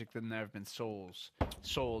his music than there have been sold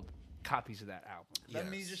copies of that album. Let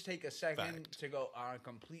me Yes. just take a second Fact. to go on a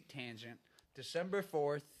complete tangent. December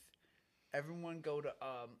 4th, everyone go to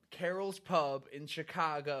Carol's Pub in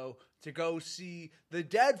Chicago to go see the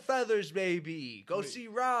Dead Feathers, baby. Go see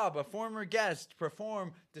Rob, a former guest,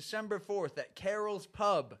 perform December 4th at Carol's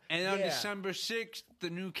Pub. And on Yeah. December 6th, the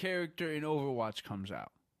new character in Overwatch comes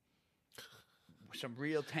out. Some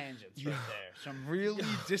real tangents right there. Some really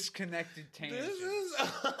disconnected tangents. This is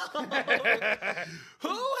who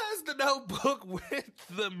has the notebook with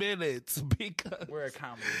the minutes? Because We're a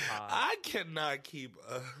comedy pod. I cannot keep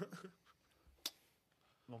up.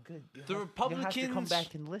 Well, good. The You'll have to Republicans come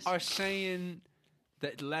back and listen. are saying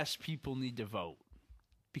that less people need to vote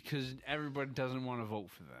because everybody doesn't want to vote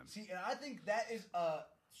for them. See, and I think that is a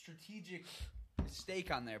strategic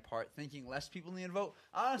mistake on their part, thinking less people need to vote.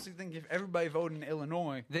 I honestly think if everybody voted in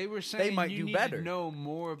Illinois, They were saying might you do need better. to know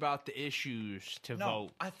more about the issues to no,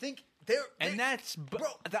 vote. I think they're And that's bro.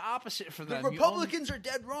 the opposite for The them. You Republicans are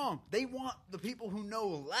dead wrong. They want the people who know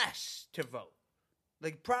less to vote.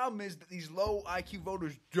 Like, problem is that these low IQ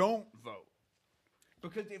voters don't vote.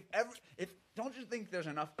 Because if don't you think there's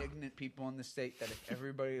enough ignorant people in the state that if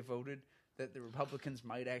everybody voted, that the Republicans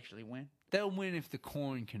might actually win? they'll win if the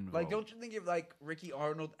corn can vote. Like, don't you think if like Ricky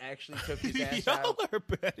Arnold actually took his ass Y'all out? are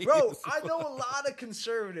petty Bro, as I know a lot of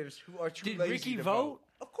conservatives who are too Did lazy Ricky to vote?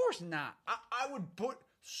 Of course not. I would put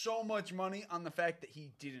so much money on the fact that he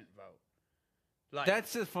didn't vote. Like,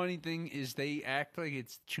 That's the funny thing is they act like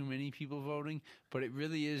it's too many people voting, but it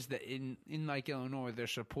really is that in like Illinois, their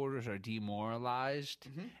supporters are demoralized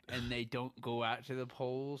and they don't go out to the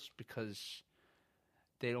polls because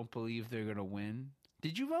they don't believe they're going to win.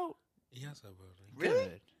 Did you vote? Yes, I voted. really?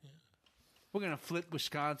 Good. We're going to flip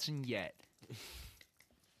Wisconsin yet.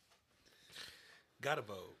 Gotta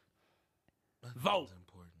vote. Vote. That's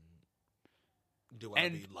important. Do I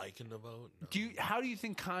And be liking the vote? No. How do you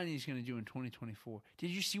think Kanye's going to do in 2024? Did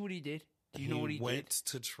you see what he did? Do you know what he went did?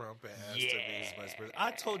 to Trump and asked him to be his vice president.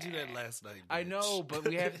 I told you that last night. I bitch. know, but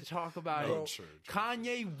we have to talk about No, it. true.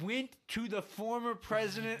 Kanye went to the former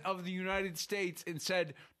president of the United States and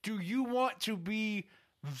said, "Do you want to be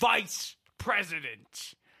vice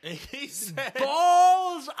president?" And he said,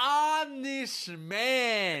 Balls on this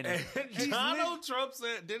man. He's Donald Trump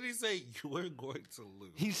said, did he say, you are going to lose?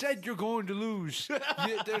 He said you're going to lose.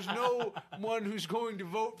 There's no one who's going to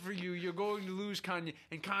vote for you. You're going to lose, Kanye.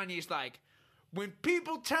 And Kanye's like, when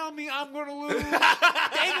people tell me I'm going to lose,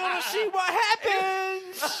 they're going to see what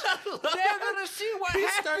happens. They're going to see what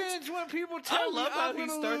happens when people tell me I love how I'm he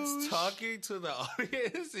going to starts lose. talking to the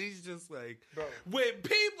audience. He's just like, Bro. when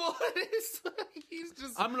people, it's like, he's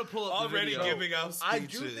just I'm going to pull up the already video. giving out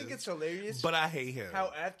speeches. I do think it's hilarious. But I hate him.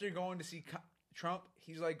 How after going to see Trump,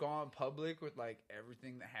 he's like gone public with like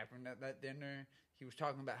everything that happened at that dinner. He was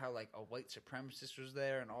talking about how like a white supremacist was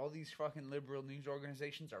there, and all these fucking liberal news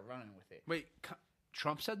organizations are running with it. Wait,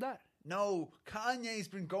 Trump said that? No, Kanye's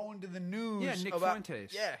been going to the news. Yeah, Nick about,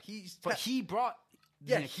 Fuentes. Yeah, But he brought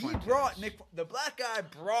Nick he Fuentes. brought Nick. The black guy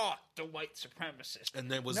brought the white supremacist.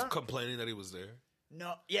 And then was No. complaining that he was there.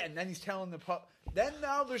 No, yeah, and then he's telling the Then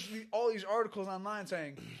now there's all these articles online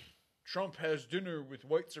saying Trump has dinner with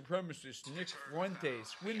white supremacist Nick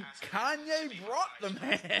Fuentes when Kanye brought the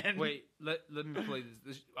man. Wait, let me play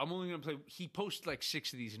this. I'm only going to play. He posted like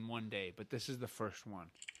 6 of these in one day, but this is the first one.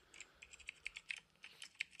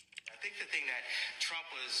 I think the thing that Trump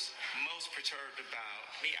was most perturbed about,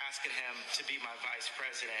 me asking him to be my vice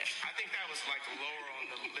president, I think that was like lower on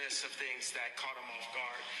the list of things that caught him off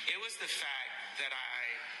guard. It was the fact that I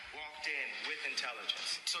walked in with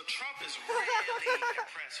intelligence. So Trump is really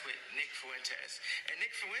impressed with Nick Fuentes. And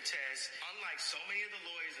Nick Fuentes, unlike so many of the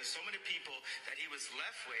lawyers and so many people that he was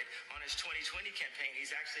left with on his 2020 campaign,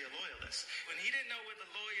 he's actually a loyalist. When he didn't know what the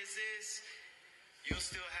lawyers is, you'll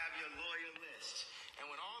still have your lawyer list. And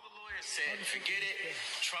when all the lawyers said, forget it,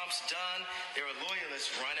 Trump's done, there were loyalists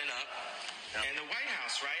running up in the White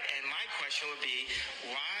House, right? And my question would be,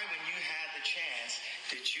 why, when you had the chance,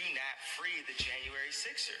 did you not free the January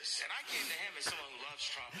Sixers? And I came to him as someone who loves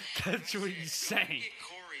Trump. That's And I what said, he's go saying. and get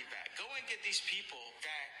Corey back. Go and get these people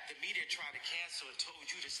that the media tried to cancel and told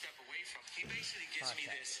you to step away from. He basically gives me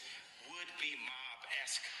this would-be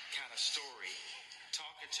mob-esque kind of story.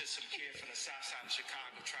 Talking to some kid from the south side of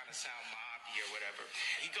Chicago trying to sound mobby or whatever.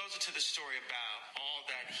 He goes into the story about all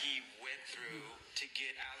that he went through to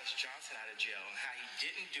get Alice Johnson out of jail and how he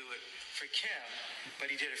didn't do it for Kim, but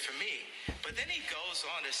he did it for me. But then he goes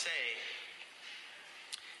on to say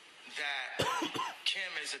that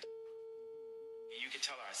Kim is a... You can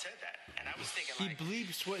tell her I said that. And I was thinking He like...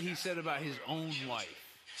 bleeps what he said about his own wife.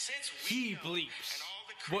 Since He we know, bleeps and all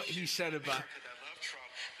the what he Christians said in about- America that love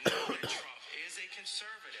Trump know that Trump is a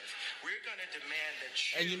conservative. We're going to demand that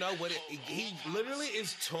you And you know what? hold He all literally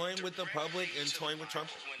is policies toying with the public directly and to toying the with Trump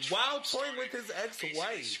Bible. When while Trump toying with his started basically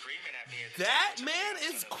ex-wife. screaming at me at the That time, man I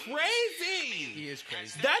is was gonna lose. crazy. He is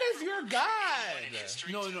crazy. That is your God.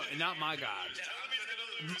 No, not my God.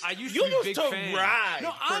 I used You to be a used big to fan. ride.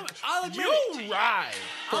 No, I'll admit You it. ride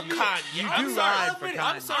for I'll admit it. Kanye. You I'm do sorry. ride I'll for admit it.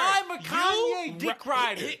 Kanye. I'm sorry. I'm a Kanye dick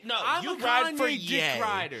rider. No, I'm you a ride for Kanye dick Ye.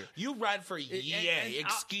 rider. You ride for Ye.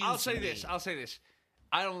 Excuse me. I'll say this. I'll say this.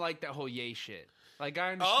 I don't like that whole Ye shit. Like, I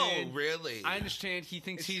Oh, understand. really? I understand he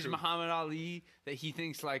thinks he's true. Muhammad Ali, that he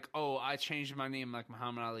thinks, like, oh, I changed my name like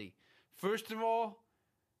Muhammad Ali. First of all,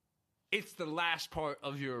 it's the last part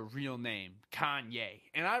of your real name, Kanye.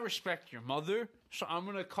 And I respect your mother, so I'm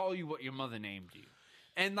going to call you what your mother named you.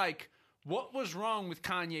 And, like, what was wrong with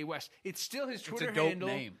Kanye West? It's still his Twitter a dope handle.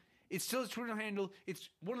 name. It's still his Twitter handle. It's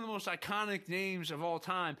one of the most iconic names of all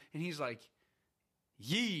time. And he's like,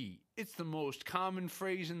 Ye. It's the most common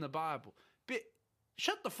phrase in the Bible.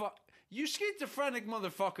 Shut the fuck. You schizophrenic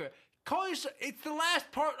motherfucker. Call yourself. It's the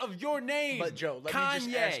last part of your name. But Joe, let Kanye.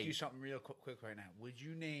 me just ask you something real quick right now. Would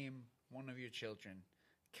you name one of your children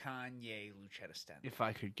Kanye Lucetta Stenton? If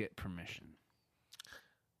I could get permission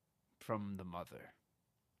from the mother.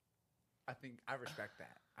 I think I respect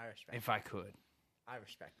that. I respect. If I could. I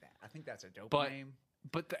respect that. I think that's a dope But name.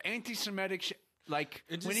 but the anti-Semitic shit, like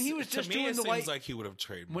It when just- he was to just me, doing it the seems white, like he would have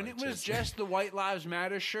trademarked when it was his just the White Lives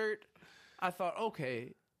Matter shirt, I thought,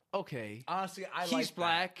 okay. Honestly, I He's like that.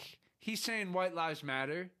 black. He's saying White Lives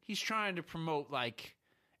Matter. He's trying to promote like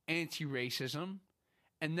anti-racism,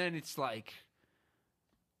 and then it's like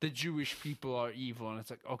the Jewish people are evil, and it's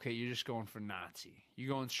like, okay, you're just going for Nazi.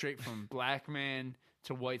 You're going straight from black man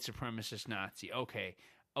to white supremacist Nazi. Okay.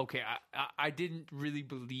 I didn't really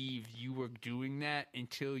believe you were doing that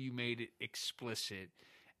until you made it explicit,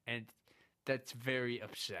 and that's very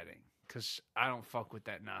upsetting because I don't fuck with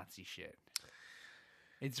that Nazi shit.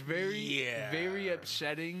 It's very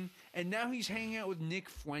upsetting. And now he's hanging out with Nick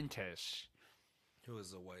Fuentes, who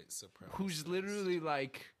is a white supremacist. Who's literally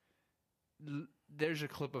like, there's a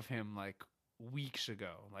clip of him like weeks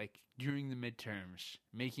ago, like during the midterms,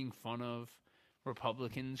 making fun of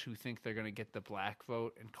Republicans who think they're going to get the black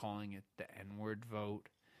vote and calling it the N-word vote.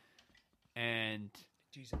 And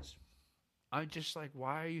Jesus. I'm just like,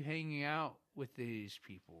 why are you hanging out with these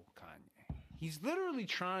people, Kanye? He's literally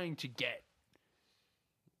trying to get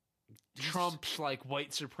Trump's like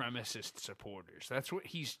white supremacist supporters. That's what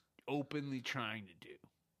he's openly trying to do.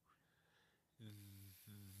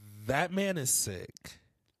 That man is sick.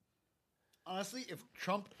 Honestly, if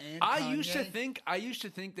Trump and I Kanye... used to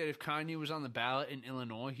think that if Kanye was on the ballot in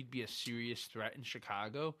Illinois, he'd be a serious threat in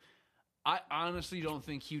Chicago. I honestly don't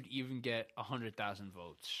think he'd even get 100,000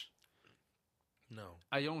 votes. No.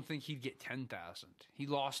 I don't think he'd get 10,000. He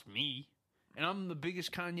lost me, and I'm the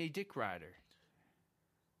biggest Kanye dick rider.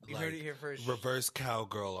 You heard it here first. Reverse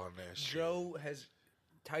cowgirl on that shit. Joe has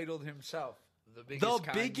titled himself the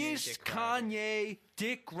biggest Kanye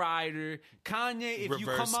dick rider. Kanye, if you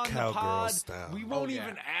Reverse come on the cowgirl pod, style. we won't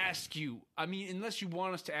even ask you. I mean, unless you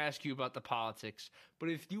want us to ask you about the politics. But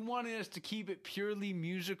if you wanted us to keep it purely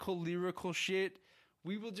musical, lyrical shit,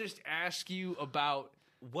 we will just ask you about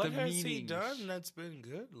what the has meanings. he done that's been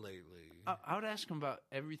good lately? I would ask him about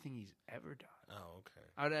everything he's ever done. Oh, okay.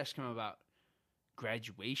 I would ask him about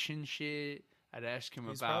graduation shit. I'd ask him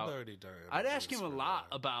He's about. probably already done. I'd ask him a lot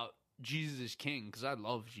about Jesus is King because I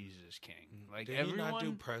love Jesus is King. Like Did everyone, he not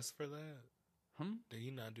do press for that? Hmm? Did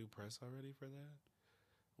he not do press already for that?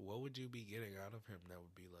 What would you be getting out of him that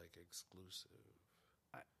would be like exclusive?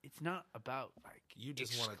 It's not about like you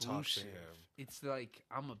just want to talk to him. It's like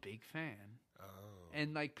I'm a big fan,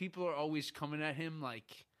 and like people are always coming at him like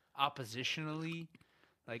oppositionally,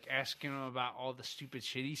 like asking him about all the stupid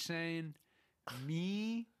shit he's saying.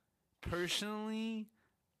 Me personally,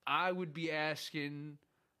 I would be asking,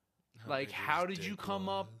 like, how did you come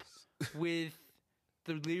up with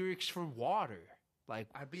the lyrics for Water? Like,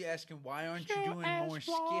 I'd be asking, why aren't you doing more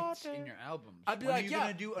skits in your albums? I'd be when like, are you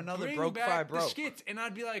gonna do another bring Broke back Five Broke? the skits, and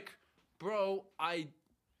I'd be like, bro, I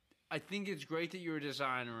think it's great that you're a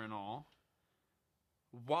designer and all.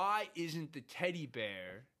 Why isn't the teddy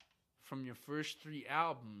bear from your first 3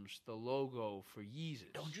 albums the logo for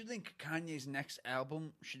Yeezus? Don't you think Kanye's next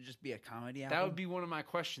album should just be a comedy album? That would be one of my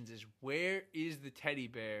questions is where is the teddy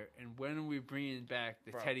bear and when are we bringing back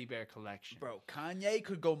the teddy bear collection? Bro, Kanye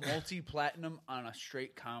could go multi-platinum on a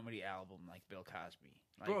straight comedy album like Bill Cosby.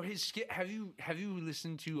 Like, bro, his skit, have you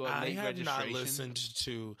listened to I Late have Registration? not listened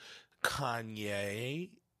to Kanye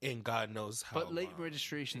in God knows how But Late long.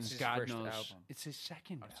 Registration is his God first knows. album. It's his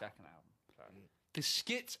second album. second album. Sorry. The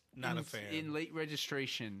skits Not a fan. in Late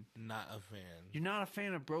Registration. Not a fan. You're not a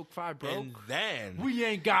fan of Broke Five Broke? And then We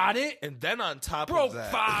ain't got it. And then on top Broke of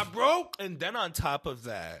that, Five Broke. And then on top of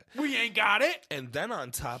that, We ain't got it. and then on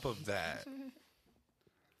top of that,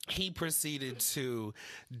 he proceeded to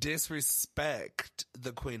disrespect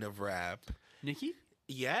the Queen of Rap. Nikki?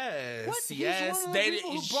 Yes, What? yes. He's one of the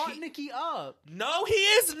people who brought Nikki up. No, he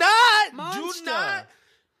is not. Monster. Do not.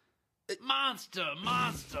 Monster.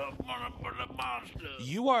 Monster.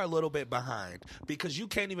 You are a little bit behind because you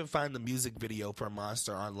can't even find the music video for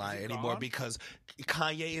Monster online anymore because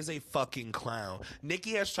Kanye is a fucking clown.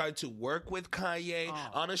 Nicki has tried to work with Kanye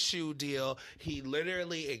on a shoe deal. He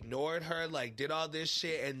literally ignored her, like did all this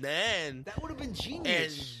shit, and then That would have been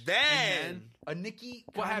genius. and then a Nicki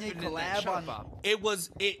What Kanye happened in that collab shop on up?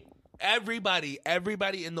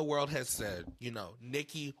 everybody in the world has said,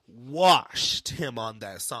 Nicki washed him on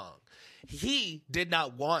that song. He did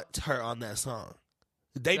not want her on that song.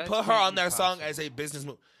 They That's put her on maybe that song possible. as a business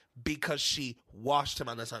move because she washed him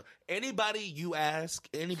on that song. Anybody you ask,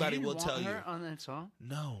 anybody will tell you. her on that song?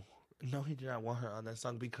 No, he did not want her on that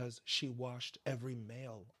song because she washed every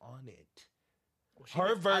male on it.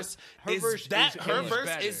 Her verse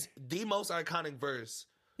is the most iconic verse.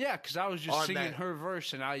 Yeah, because I was just On singing that. her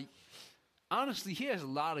verse, and honestly, he has a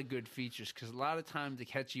lot of good features. Because a lot of times, the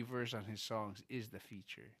catchy verse on his songs is the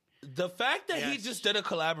feature. The fact that he Yes. just did a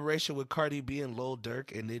collaboration with Cardi B and Lil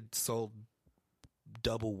Durk and it sold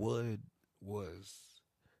double wood was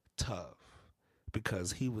tough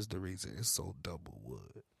because he was the reason it sold double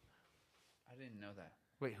wood. I didn't know that.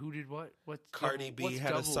 Wait, who did what? What's Cardi B what's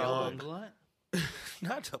had a Double song. Wood?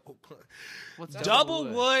 Not double wood. What's Double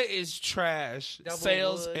wood is trash. Double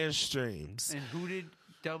Sales Wood. and streams. And who did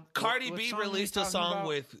Double? Cardi what B song are you released a talking song about?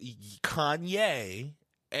 with Kanye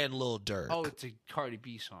and Lil Durk. Oh, it's a Cardi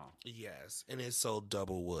B song. Yes, and it sold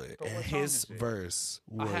double wood. But And what song his is it? verse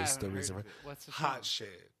I was haven't the heard reason. of For it. What's the hot song?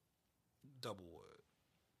 shit, double wood.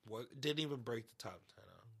 What didn't even break the top 10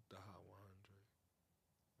 on the Hot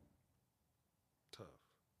 100. Tough.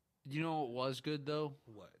 You know what was good though?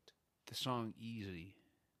 What? The song "Easy."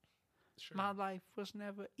 Sure. My life was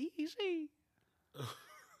never easy.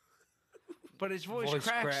 But his voice Voice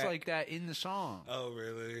cracks crack. like that in the song. Oh,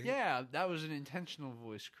 really? Yeah, that was an intentional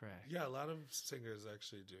voice crack. Yeah, a lot of singers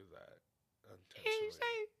actually do that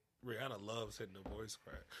intentionally. Rihanna loves hitting the voice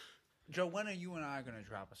crack. Joe, when are you and I going to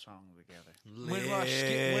drop a song together? When our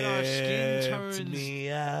skin turns- Lift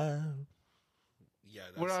me up. Yeah,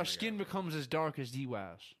 that's When our the skin album. becomes as dark as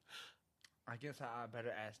Dwow's. I guess I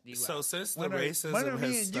better ask D. So since the when are racism me has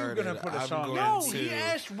and you started, gonna put a I'm song going out? No, to. he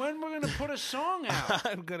asked when we're going to put a song out.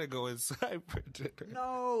 I'm gonna go inside for dinner.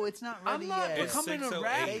 No, it's not ready I'm not yet. It's becoming a 6:08.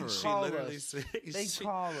 rapper. She Call literally us. said. They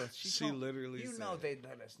call us. She literally You said. know they'd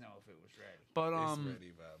let us know if it was ready. But It's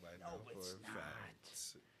ready, Bob. I know No, for it's a not.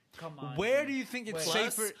 fact. Come on. where dude. do you think it's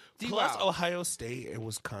Wait. safer? Plus, Dwow, Ohio State and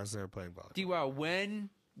Wisconsin are playing volleyball. Dwow,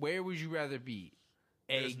 where would you rather be?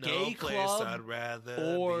 A There's no gay place club I'd rather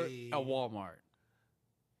or be. a Walmart?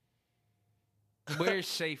 Where's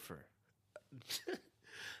safer?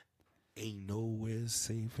 Ain't nowhere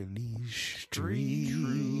safe in these Streets.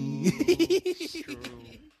 streets. True.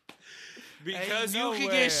 Because Ain't you can nowhere.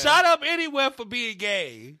 get shot up anywhere for being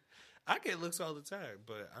gay. I get looks all the time,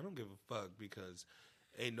 but I don't give a fuck because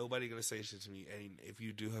ain't nobody gonna say shit to me. And if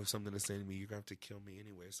you do have something to say to me, you're gonna have to kill me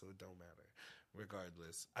anyway, so it don't matter.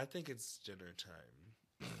 Regardless, I think it's dinner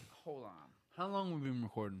time. Hold on. How long have we been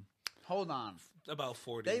recording? Hold on. About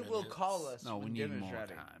 40 They minutes. will call us No, we when need dinner's more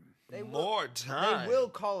ready. time. They will, More time. They will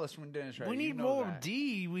call us when dinner's ready. We You need know more that.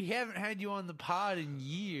 D. We haven't had you on the pod in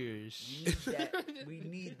years. We need that. We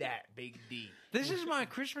need that big D. This is my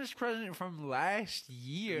Christmas present from last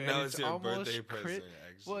year. No, and it's your almost birthday present,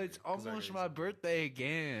 actually. Well, it's 'cause I almost got my you- birthday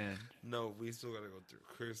again. No, we still gotta go through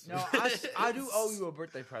Christmas. No, I do owe you a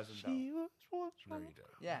birthday present though. No, you don't.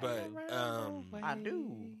 Yeah. But I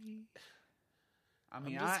do. I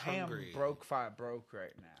mean, I'm I just am hungry. broke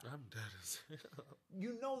right now. I'm dead as hell.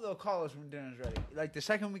 You know they'll call us when dinner's ready. Like the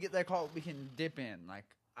second we get that call, we can dip in. Like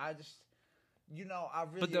I just, I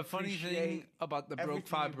really. But the funny thing appreciate about the Broke everything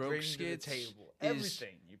Five you Broke bring to the skits table. is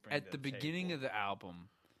Everything you bring at to the beginning table. of the album,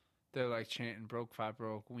 they're like chanting "Broke Five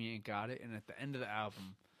Broke, we ain't got it," and at the end of the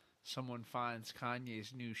album, someone finds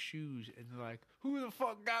Kanye's new shoes, and they're like, "Who the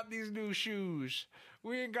fuck got these new shoes?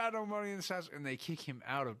 We ain't got no money in the house," and they kick him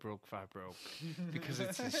out of Broke Five Broke because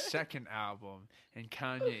it's his second album, and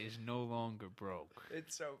Kanye is no longer broke.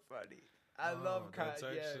 It's so funny. I love Kanye. That's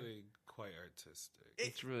actually quite artistic.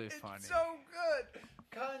 It's really funny. It's so good.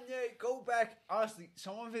 Kanye, go back. Honestly,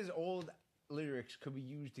 some of his old lyrics could be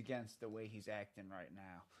used against the way he's acting right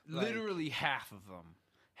now. Like, Literally half of them.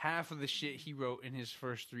 Half of the shit he wrote in his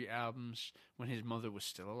first 3 albums when his mother was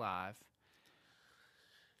still alive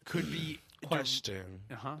could be Question.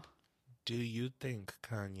 Do you think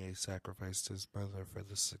Kanye sacrificed his mother for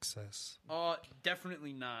the success?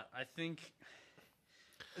 Definitely not. I think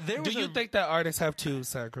Do you think that artists have to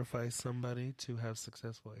sacrifice somebody to have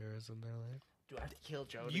successful eras in their life? do I have to kill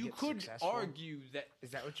Joe to you get could successful? argue that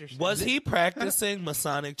Is that what you're saying? Was he practicing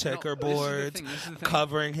Masonic this is the checkerboards, thing, this is the thing.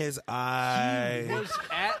 covering his he eyes? was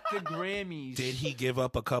at the Grammys? Did he give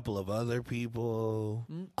up a couple of other people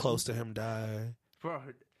close to him die? Bro,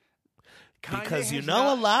 Kanye Because has a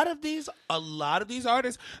not- lot of these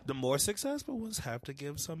artists, the more successful ones have to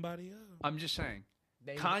give somebody up. I'm just saying.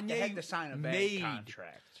 They Kanye had to sign a bad made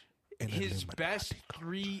contract. his best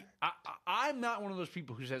 3. I'm not one of those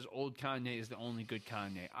people who says old Kanye is the only good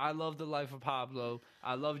Kanye. I love The Life of Pablo.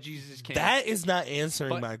 I love Jesus King. That is not answering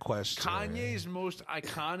But my question. Kanye's most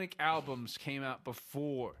iconic albums came out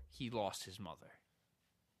before he lost his mother.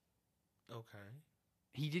 Okay.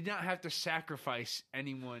 He did not have to sacrifice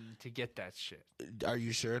anyone to get that shit. Are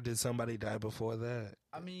you sure? Did somebody die before that?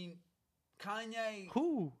 I mean, Kanye.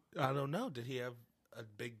 Who? I don't know. Did he have a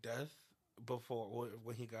big death before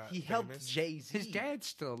when he got? He helped famous? Jay-Z. His dad's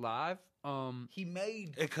still alive. He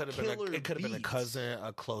made It could have been. It could have been a beats. cousin,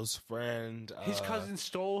 a close friend. His cousin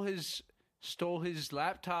stole his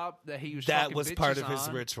laptop that he was. That fucking was part bitches of his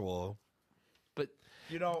on, ritual. but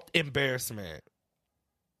Embarrassment.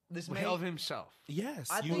 This made of himself. Yes,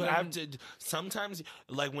 I you think- have to. Sometimes,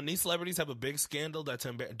 like when these celebrities have a big scandal, that's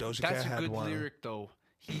embarrassing. Doja That's Cat a had good one. lyric though.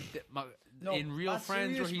 No, in Real my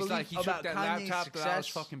Friends, where serious he's like, he belief took about that Kanye's laptop that I was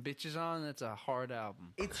success- fucking bitches on. That's a hard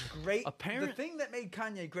album. It's great. Apparent- the thing that made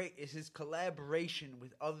Kanye great is his collaboration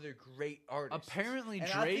with other great artists. Apparently,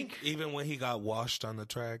 And I Drake. think- Even when he got washed on the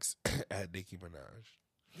tracks at Nicki Minaj.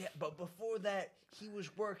 Yeah, but before that, he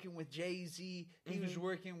was working with Jay-Z. He was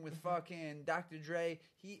working with fucking Dr. Dre.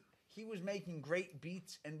 He was making great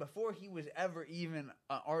beats, and before he was ever even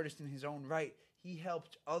an artist in his own right, he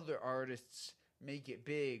helped other artists make it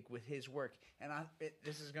big with his work. And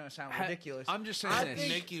this is going to sound ridiculous. I'm just saying I this.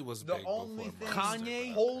 think Nicki was the big only before thing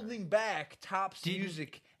Kanye holding back Top's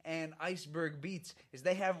music and Iceberg Beats is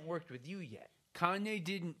they haven't worked with you yet. Kanye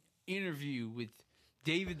did an interview with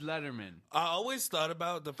David Letterman. I always thought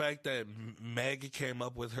about the fact that Meg came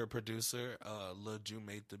up with her producer, Lil Ju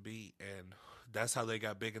made the beat, and that's how they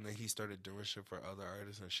got big, and then he started doing shit for other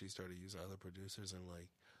artists, and she started using other producers, and like,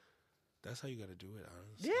 that's how you got to do it,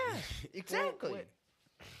 honestly. Yeah, exactly.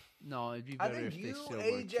 No, it'd be I better think if they you, still work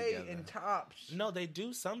AJ, together. and Tops. No, they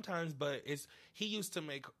do sometimes, but he used to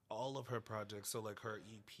make all of her projects, so like her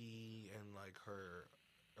EP and like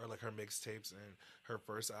her mixtapes and her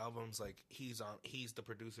first albums, like he's the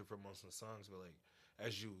producer for most of the songs, but like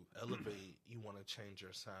as you elevate, you want to change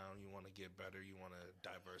your sound, you want to get better, you want to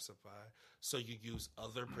diversify, so you use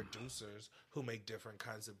other producers who make different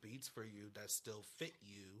kinds of beats for you that still fit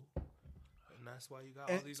you, and that's why you got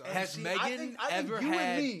all these artists. Has Megan ever you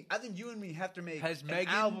had? And me, I think you and me have to make Has an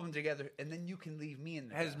Megan- album together, and then you can leave me in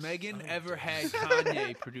the Has dust. Megan ever had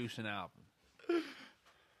Kanye produce an album?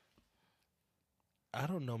 I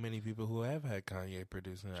don't know many people who have had Kanye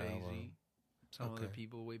produce an Jay-Z, album. some Okay. other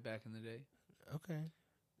people way back in the day. Okay.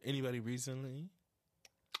 Anybody recently?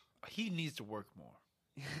 He needs to work more.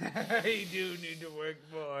 You do need to work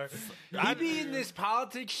more. He be in this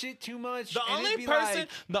politics shit too much. The and only it'd be person, like-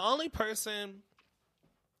 the only person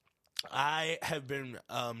I have been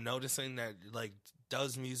noticing that like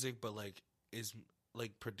does music, but like is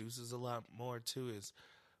like produces a lot more too is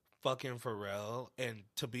fucking Pharrell. And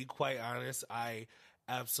to be quite honest, I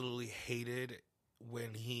absolutely hated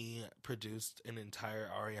when he produced an entire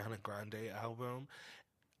Ariana Grande album.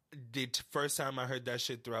 The first time I heard that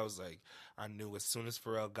shit through, I was like, I knew as soon as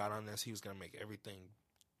Pharrell got on this, he was gonna make everything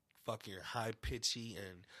fucking high pitchy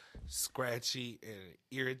and scratchy and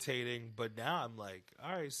irritating. But now I'm like,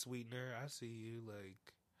 all right, Sweetener, I see you. Like,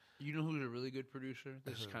 You know who's a really good producer?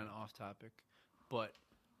 This is kind of off topic, but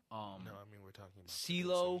no, I mean we're talking about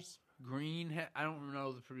CeeLo producers. Green. I don't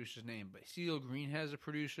know the producer's name, but CeeLo Green has a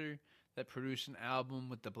producer that produced an album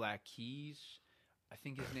with the Black Keys. I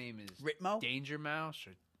think his name is Ritmo? Danger Mouse,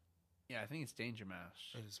 or yeah, I think it's Danger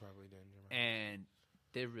Mouse, It is probably Danger. and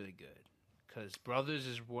they're really good. Because Brothers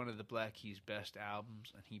is one of the Black Keys' best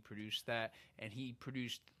albums, and he produced that, and he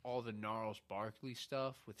produced all the Gnarls Barkley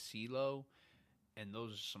stuff with CeeLo, and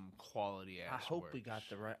those are some quality I ass. hope works. we got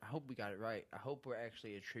it right. I hope we're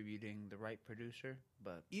actually attributing the right producer,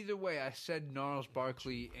 but Either way, I said Gnarls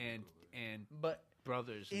Barkley and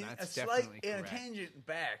Brothers, and in that's a definitely in a correct. tangent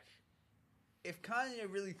back, if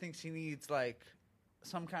Kanye really thinks he needs like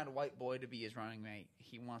some kind of white boy to be his running mate,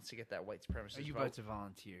 he wants to get that white supremacist Are you vote. about to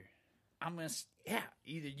volunteer? I'm gonna,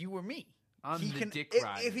 either you or me. I'm He the can, dick if,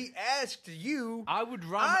 rider. if he asked you, I would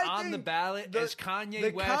run I on the think ballot as Kanye the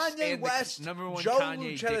West Kanye and West the number one Joe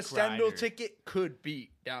Kanye Luchetta dick Stendhal rider. ticket could beat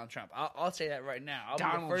Donald Trump. I'll say that right now. I'll be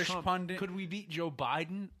Donald the first Trump. pundit. Could we beat Joe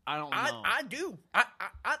Biden? I don't know. I do.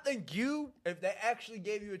 I think you, if they actually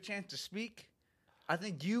gave you a chance to speak, I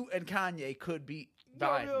think you and Kanye could beat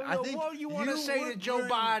Biden. I think what do you want to say to would Joe bring-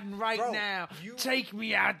 Biden right Bro, now? you- Take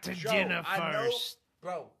me out to Joe, dinner I know- first.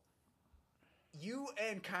 bro. You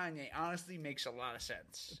and Kanye honestly makes a lot of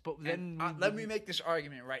sense. But then And, let me make this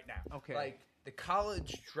argument right now. Okay. Like the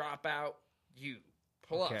college dropout, you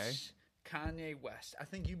plus Okay. Kanye West. I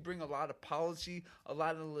think you bring a lot of policy,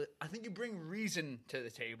 I think you bring reason to the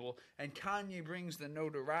table, and Kanye brings the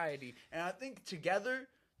notoriety. And I think together,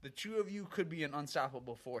 the two of you could be an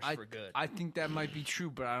unstoppable force for good. I think that might be true,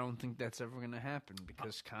 but I don't think that's ever going to happen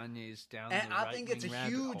because Kanye is down And the I think it's a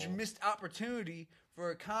right-wing rabbit huge hole. missed opportunity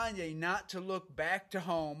for Kanye not to look back to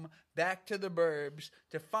home, back to the burbs,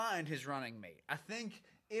 to find his running mate. I think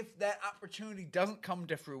if that opportunity doesn't come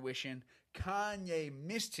to fruition, Kanye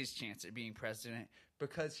missed his chance at being president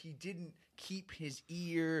because he didn't keep his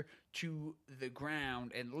ear to the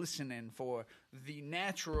ground and listening for the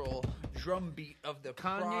natural drumbeat of the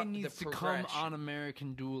Kanye needs the to come progression. on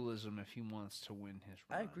American dualism if he wants to win his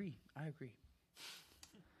run. I agree.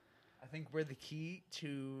 I think we're the key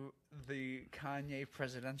to the Kanye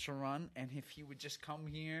presidential run, and if he would just come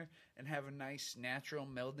here and have a nice natural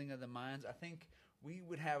melding of the minds, I think we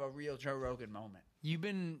would have a real Joe Rogan moment. You've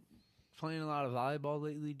been playing a lot of volleyball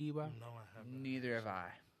lately, D-Bow? No, I haven't. Neither have I.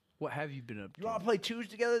 What have you been up to? You want to play twos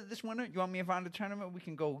together this winter? You want me to find a tournament we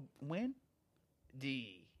can go win?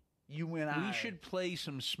 D. You and I. We should play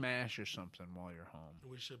some Smash or something while you're home.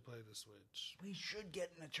 We should play the Switch. We should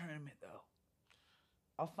get in a tournament, though.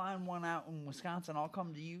 I'll find one out in Wisconsin. I'll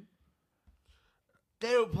come to you.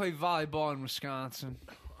 They don't play volleyball in Wisconsin.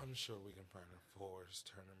 I'm sure we can find a fours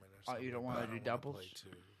tournament or Oh, something. you don't but wanna I do wanna doubles? Play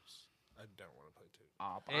twos. I don't want to play twos.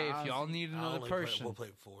 Oh, but Hey, if y'all honestly, need I'll another only person, we'll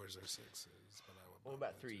play fours or sixes. But I would What not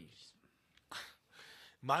about play threes? twos.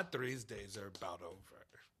 My threes days are about over.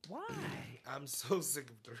 Why? I'm so sick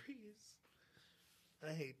of threes.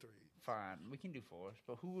 I hate threes. Fine, we can do fours.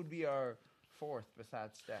 But who would be our fourth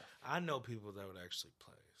besides Steph? I know people that would actually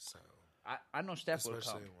play, so I know Steph would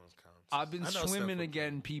especially come. in Wisconsin. I've been I know Steph swimming would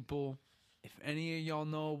again, people. If any of y'all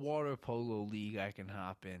know a water polo league I can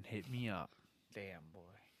hop in, hit me up. Damn, boy.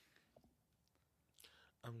 play.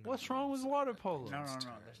 I'm gonna What's be wrong with upset. water polo? No.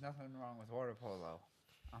 There's nothing wrong with water polo.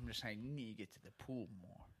 I'm just saying you need to get to the pool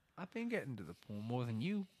more. I've been getting to the pool more than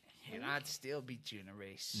you. And I'd still beat you in a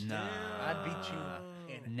race. Nah. I'd beat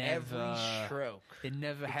you in Never. every stroke. It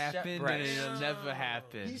never Except happened, and Bryce. it'll never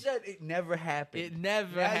happen. He said it never happened. It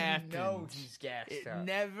never now happened. You know he's gassed It up.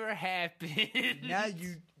 never happened. Now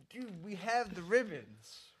you, dude, we have the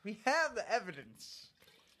ribbons. We have the evidence.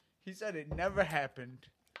 He said it never happened.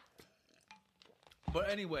 But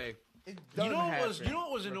anyway, It you know doesn't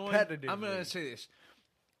what was happen annoying? I'm gonna repetitively. say this.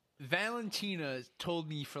 Valentina told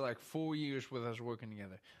me for like 4 years with us working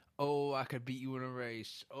together. Oh, I could beat you in a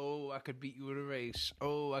race. Oh, I could beat you in a race.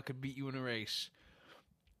 Oh, I could beat you in a race.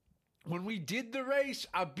 When we did the race,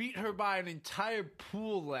 I beat her by an entire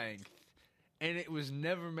pool length, and it was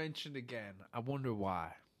never mentioned again. I wonder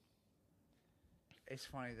why. It's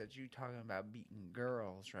funny that you talking about beating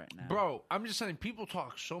girls right now. Bro, I'm just saying, people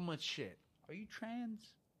talk so much shit. Are you trans?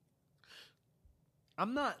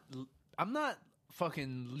 I'm not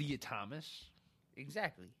fucking Leah Thomas.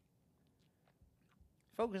 Exactly.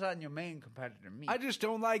 Focus on your main competitor, me. I just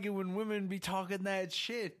don't like it when women be talking that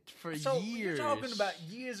shit for so years. you're talking about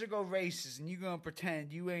years ago races, and you're gonna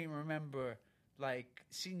pretend you ain't remember like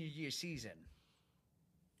senior year season.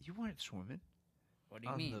 You weren't swimming What do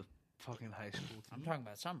you on mean? the fucking high school team. I'm talking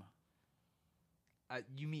about summer.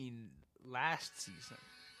 You mean last season?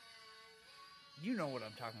 You know what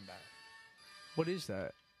I'm talking about. What is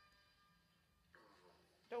that?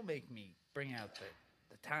 Don't make me bring out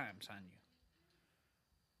the times on you.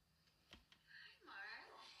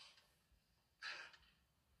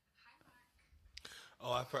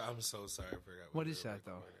 Oh, I'm so sorry. I forgot. What we is were that,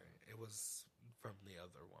 though? recording. It was from the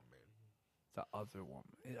other woman The other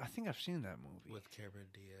woman. I think I've seen that movie. with Cameron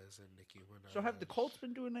Diaz and Nicki Minaj. So have the Colts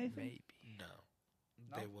been doing anything? Maybe.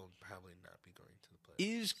 No, they will probably not be going to the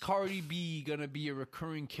playoffs. Is Cardi B gonna be a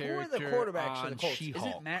recurring Who are character the quarterbacks on of the Colts? She-Hulk?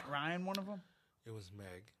 Isn't Matt Ryan one of them? It was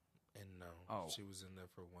Meg, and no, Oh. she was in there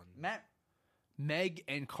for one. Meg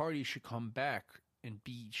and Cardi should come back and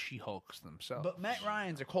be She-Hulks themselves. But Matt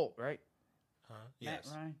Ryan's a Colt, right? Huh? Matt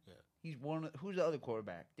Yes. Ryan. Yeah. He's one. Who's the other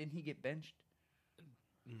quarterback? Didn't he get benched?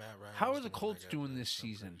 Matt Ryan. How was are the one that Colts got doing benched, this I'm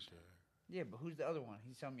pretty season? sure. Yeah, but who's the other one?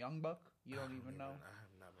 He's some young buck. You I don't even know. I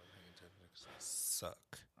have not been paying attention because I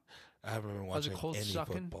suck. I haven't been Are the watching Colts any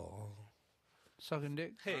sucking? football. Sucking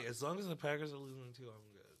dick? Hey, as long as the Packers are losing too, I'm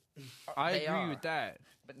good. I They agree are. with that.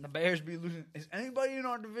 But the Bears be losing. Is anybody in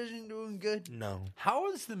our division doing good? No,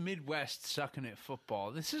 How is the Midwest sucking at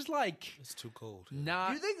football? This is like it's too cold. Do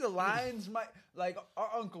not. you think the Lions might? Like our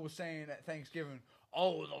uncle was saying at Thanksgiving.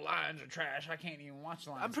 Oh, the Lions are trash. I can't even watch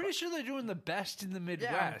the Lions. I'm pretty sure they're doing the best in the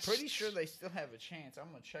Midwest. Yeah, I'm pretty sure they still have a chance. I'm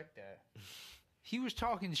gonna check that. He was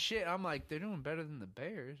talking shit. I'm like, they're doing better than the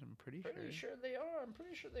Bears. I'm pretty Pretty sure. sure they are. I'm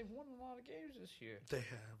pretty sure they've won a lot of games this year. They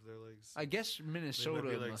have. They're like. I guess Minnesota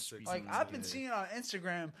be like must be 6 Like doing I've been good. seeing on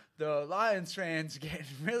Instagram, the Lions fans getting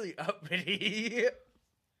really uppity.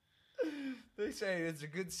 They say it's a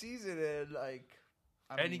good season, and like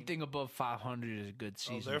I mean, Anything above 500 is a good Oh,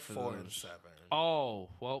 season. they're for 4-7. those. Oh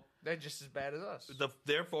well, they're just as bad as us.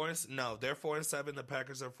 They're 4-7. They're 4-7. The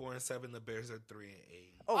Packers are 4-7. The Bears are 3-8.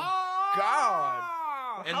 Oh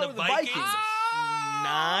God! And How the are the Vikings, Vikings?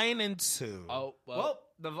 9-2. oh well.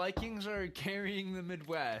 The Vikings are carrying the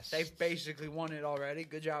Midwest. They've basically won it already.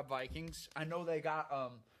 Good job, Vikings. I know they got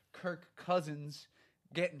Kirk Cousins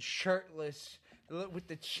getting shirtless with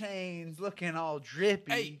the chains, looking all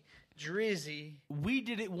drippy, Hey. drizzy. We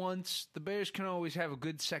did it once. The Bears can always have a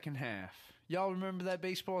good second half. Y'all remember that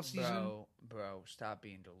baseball season? Bro, stop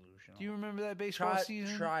being delusional. Do you remember that baseball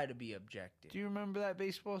season? Try to be objective. Do you remember that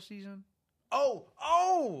baseball season? Oh!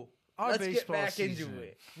 Our Let's get baseball back season. into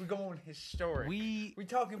it. We're going historic. We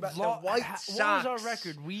talking about lo- the White ha- Sox. What was our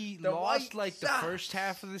record? We The lost White like the Sox. first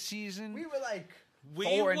half of the season. We were like We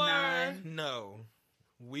 4-9. were no.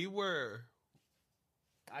 We were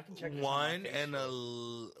I can check this 1 on my and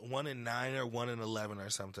Facebook. 1 and 9 or 1 and 11 or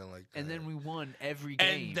something like that. And then we won every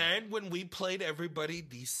game. And then when we played everybody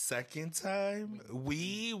the second time,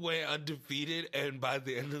 we went undefeated. And by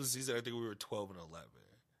the end of the season, I think we were 12 and 11.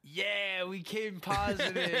 Yeah, we came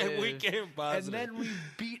positive. We came positive. And then we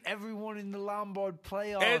beat everyone in the Lombard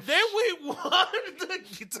playoffs. And then we won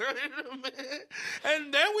the tournament.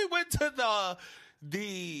 And then we went to the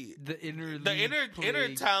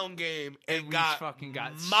inner town game and we got fucking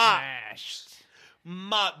got mopped. smashed.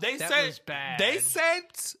 They That sent was bad. They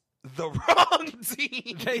sent the wrong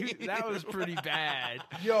team. That was pretty bad.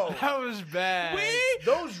 Yo, That was bad.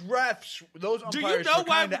 those refs, those Do umpires you know were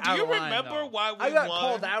why? kinda Do you out of line, remember though. why we I got won?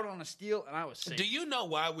 called out on a steal, and I was sick. Do you know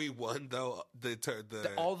why we won though?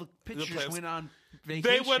 All the pitchers playoffs- went on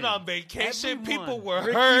vacation. They went on vacation. Everyone. People were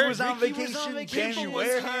Ricky hurt. was on Ricky was vacation. on vacation. Danny People was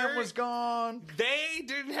Wareham hurt. was gone. They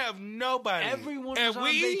didn't have nobody. Everyone and was on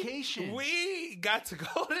vacation. We got to go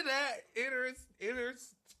to that inner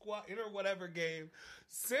whatever game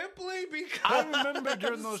simply because I remember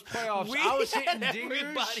during those playoffs, we I was had hitting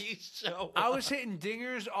everybody dingers. show I up. was hitting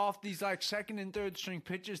dingers off these like second and third string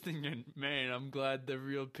pitches, thinking, "Man, I'm glad the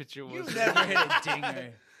real pitcher You was." never hit a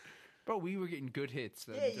dinger. But we were getting good hits.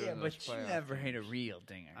 Then Yeah, during but those you playoff never hit a games. real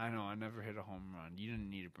dinger. I know. I never hit a home run. You didn't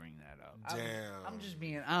need to bring that up. Damn. I'm just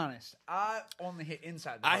being honest. I only hit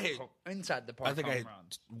inside the I park. hit- Inside the park. I think I home hit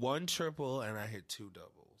runs. 1 triple and I hit 2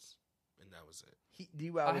 doubles, and that was it.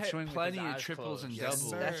 Dwow I would hit swing with plenty his of eyes triples and closed. Yes,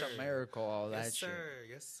 doubles. That's sir. a miracle. All that Yes, shit. sir.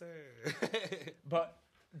 Yes, sir. But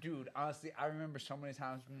dude, honestly, I remember so many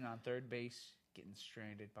times being on third base, getting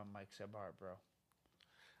stranded by Mike Sebart, bro.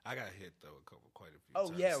 I got hit though quite a few Oh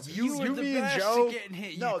times. yeah, too. You were the me and best Joe at getting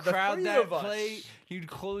hit. No, You'd the crowd three that of us. plate. You'd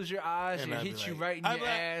close your eyes And and I'd hit be you like- right in I'd your be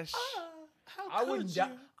like, ass. How I wouldn't. could you?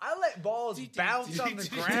 I let balls bounce on the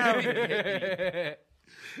ground. and hit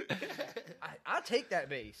me. I take that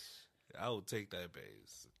base. I will take that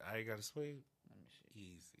base. I ain't got to swing.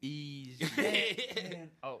 Easy. Easy. Man,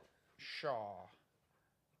 oh, Shaw.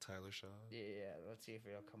 Tyler Shaw. Yeah, let's see if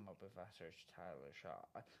it'll come up if I search Tyler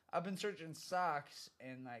Shaw. I've been searching socks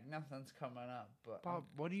and like nothing's coming up. But Bob,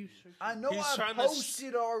 what do you search? I know He's I trying to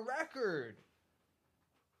posted our record.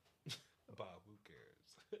 Bob, who cares?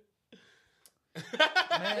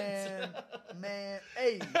 Man,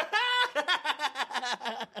 hey,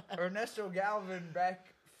 Ernesto Galvin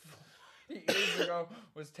back years ago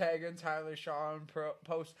was tagging Tyler Shaw in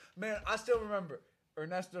post. Man, I still remember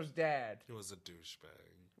Ernesto's dad He was a douchebag.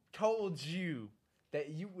 told you that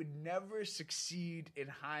you would never succeed in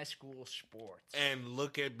high school sports. And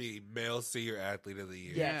look at me, male senior athlete of the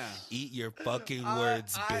year. Yes. Eat your fucking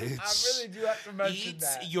words, bitch. I really do have to mention Eat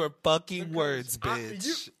that. your fucking Because words,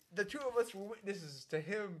 bitch. The two of us were witnesses to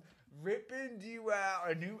him ripping Dwow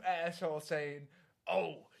a new asshole saying,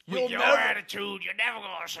 "Oh, you'll With your never." attitude, you're never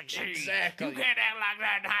gonna succeed. Exactly. You can't act like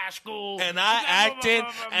that in high school. And I acted,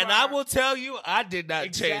 and I will tell you, I did not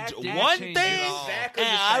Exactly. change That one changed it thing. all. Exactly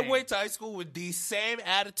And the I same. went to high school with the same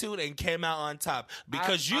attitude and came out on top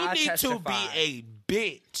because you I need to testify. be a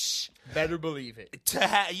bitch. Better believe it.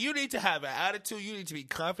 You need to have an attitude. You need to be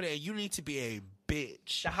confident, and you need to be a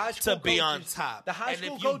bitch The high school to be on coaches- top. The high and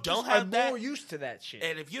school if you coaches don't are have that, more used to that shit.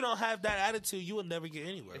 and if you don't have that attitude, you will never get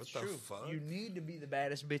anywhere. It's what true. the fuck? You need to be the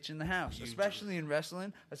baddest bitch in the house, You especially in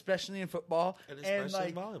wrestling, especially in football, And especially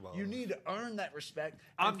in like volleyball. you need to earn that respect.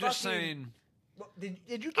 I'm And just fucking- saying, Well, did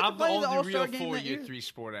you get I'm to the play the only All-Star real game that year? 4-year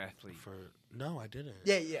 3-sport athlete. No, I didn't.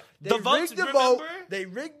 Yeah, yeah. They The votes, rigged the remember? vote. They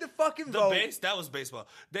rigged the fucking The vote. base that was baseball.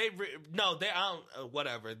 They I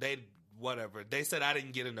don't whatever. They said I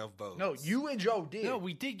didn't get enough votes. No, you and Joe did. No,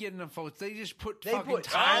 we did get enough votes. They just put They fucking put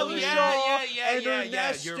Tyler. Tyler yeah, Shaw yeah, and yeah.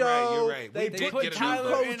 Ernesto. You're right, you're right. They We They did put get Tyler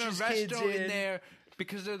enough and coaches' Ernesto kids in in. there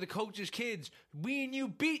because they're the coaches' kids. We and you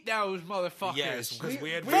beat those motherfuckers. Yes, because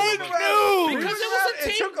we had Fake votes. news! Because it was a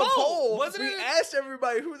It team took vote. a poll. Wasn't we it? asked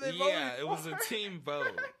everybody who they voted Yeah, it was a for. team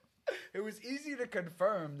vote. It was easy to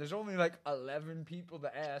confirm. There's only like 11 people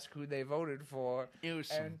to ask who they voted for. It was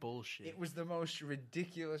some And bullshit. It was the most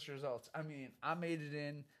ridiculous results. I mean, I made it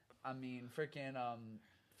in. I mean, freaking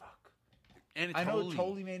fuck. And I know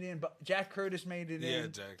Totally made it in, but Jack Curtis made it in. Yeah,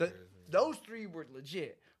 Jack Curtis. Those three were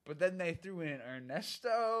legit. But then they threw in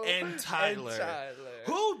Ernesto And Tyler.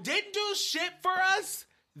 Who didn't do shit for us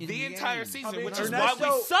In the the entire end. season, I mean, which is why we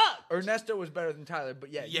Ernesto- suck. Ernesto was better than Tyler,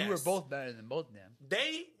 but yeah, you were Yes. both better than both of them.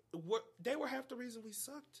 They were half the reason we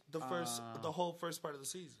sucked the whole first part of the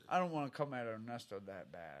season. I don't want to come at Ernesto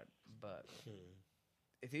that bad, but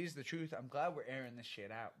if he's the truth, I'm glad we're airing this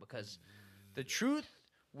shit out because the truth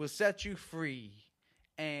will set you free.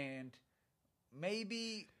 And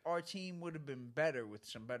maybe our team would have been better with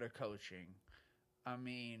some better coaching. I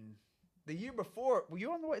mean, The year before, were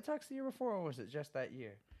you on the White Sox the year before, or was it just that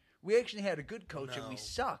year? We actually had a good coach, and we No.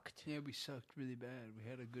 sucked. Yeah, we sucked really bad. We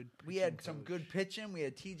had a good. We had pitching some coach. good pitching. We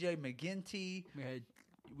had T.J. McGinty.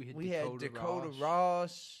 We had Dakota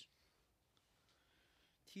Ross.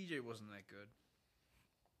 TJ wasn't that good.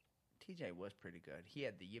 TJ was pretty good. He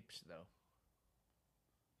had the yips, though.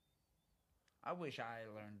 I wish I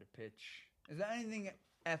learned to pitch. Is there anything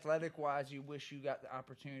athletic-wise you wish you got the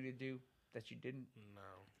opportunity to do that you didn't? No.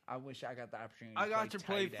 I wish I got the opportunity I got to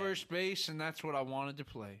play tight end. first base, and that's what I wanted to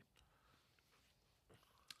play.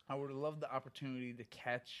 I would have loved the opportunity to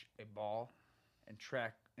catch a ball and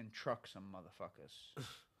truck some motherfuckers.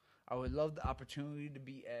 I would love the opportunity to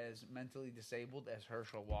be as mentally disabled as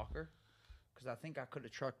Herschel Walker, because I think I could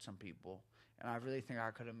have trucked some people, and I really think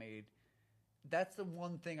I could have made. That's the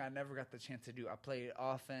one thing I never got the chance to do. I played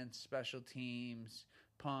offense, special teams,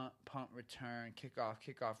 punt, return,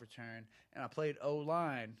 kickoff, return, and I played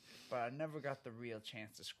O-line, but I never got the real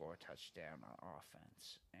chance to score a touchdown on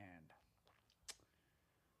offense, and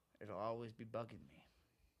it'll always be bugging me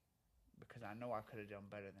because I know I could have done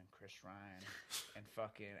better than Chris Ryan and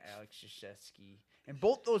fucking Alex Krzyzewski, and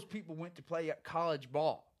both those people went to play college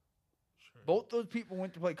ball. Both those people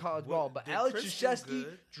went to play college ball, but did Alex Chris do Krzyzewski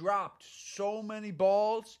good? dropped so many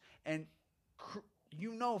balls, and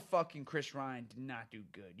fucking Chris Ryan did not do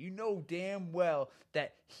good. You know damn well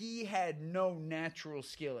that he had no natural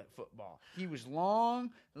skill at football. He was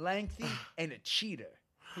long, lengthy, and a cheater.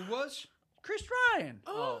 Who was? Chris Ryan.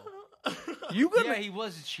 Oh. You gonna? Yeah, he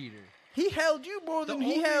was a cheater. He held you more than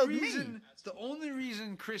he held me. The only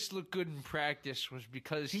reason Chris looked good in practice was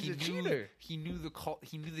because He's he a knew cheater. he knew the call,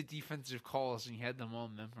 he knew the defensive calls, and he had them all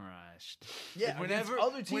memorized. Yeah, Whenever- against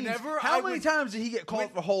other teams. whenever How I many would- times did he get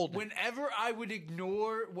called for holding? Whenever I would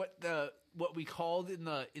ignore what we called in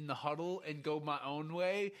the huddle and go my own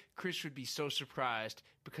way, Chris would be so surprised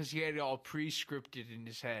because he had it all pre-scripted in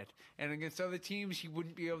his head. And against other teams, he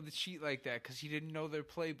wouldn't be able to cheat like that because he didn't know their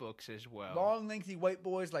playbooks as well. Long, lengthy white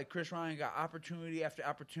boys like Chris Ryan got opportunity after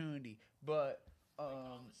opportunity, but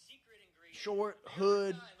short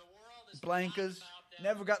hood blankers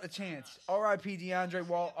never got the chance. R.I.P. DeAndre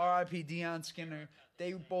Walt, R.I.P. Deion Skinner.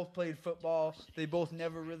 They both played football. They both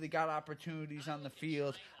never really got opportunities on the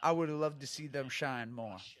field. I would have loved to see them shine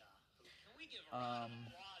more.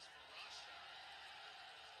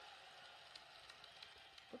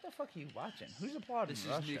 What the fuck are you watching? Who's applauding This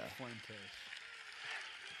Russia? is Nick Fuentes.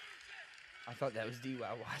 I thought that was Dwow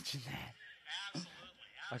watching that.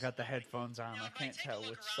 I got the headphones on. I can't tell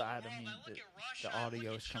which side of me the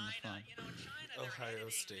audio is coming from. Ohio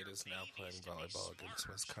State is now playing volleyball against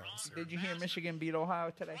Wisconsin. Did you hear Michigan beat Ohio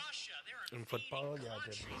today? In football? Yeah, I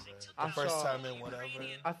did hear that. I The first saw- time in whatever.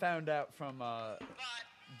 I found out from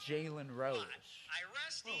Jalen Rose. I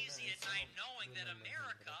rest easy at night knowing that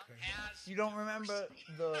America has. You don't remember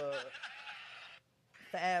the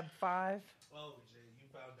Fab Five? Oh, Jay, you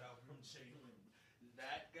found out from Jalen.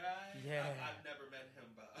 That guy? Yeah. I've never met him,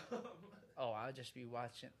 but... Oh, I'll just be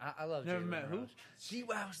watching. I love Never Jalen met who? Rose.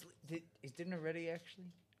 Dwow's is dinner ready actually?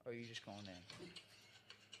 Or are you just going in?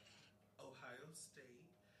 Ohio State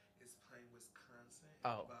is playing Wisconsin in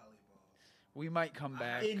Oh. volleyball. We might come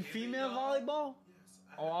back. In female volleyball? Yes.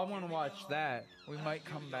 Oh, I want to watch that. We I've might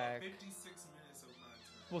given come y'all back. 56 minutes of my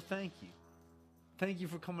time. Well, thank you. Thank you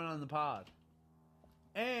for coming on the pod.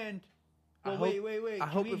 And I well, hope- wait. I Can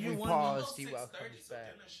hope if do we one- pause, Almost Dwow 6:30, comes so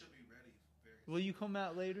back. dinner should be ready very Will you come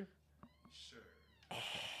out later? sure.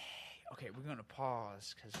 Okay, we're gonna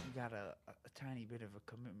pause because we got a tiny bit of a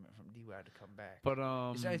commitment from Dwow to come back. But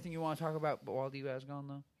Is there anything you want to talk about while Dwow's gone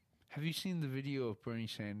though? have you seen the video of Bernie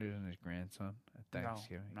Sanders and his grandson at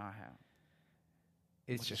Thanksgiving? No, I haven't.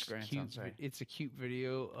 It's What's his just grandson cute. say? It's a cute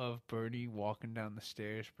video of Bernie walking down the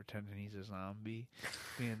stairs pretending he's a zombie,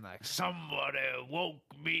 being like, "Somebody woke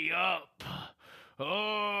me up.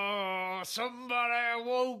 Oh, somebody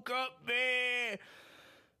woke up me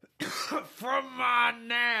from my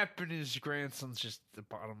nap." And his grandson's just at the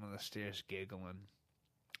bottom of the stairs giggling.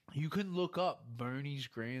 You can look up Bernie's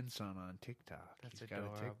grandson on TikTok. That's He's got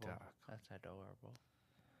adorable. a TikTok. That's adorable.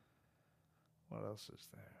 What else is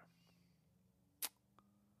there?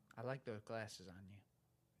 I like those glasses on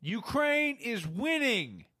you. Ukraine is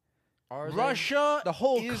winning. Are they? Russia, The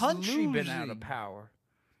whole is country been out losing. of power.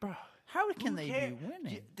 Bro, How can who they cares? be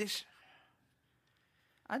winning? This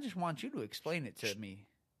I just want you to explain it to me.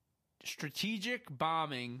 strategic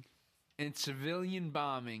bombing and civilian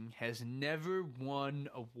bombing has never won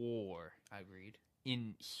a war Agreed.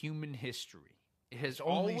 in human history. It has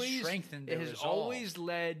Only always strengthened It their has resolve. always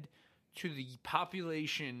led to the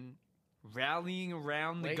population rallying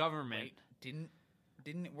around the Wait, government. wait.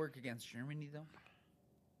 Didn't it work against Germany though?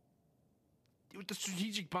 the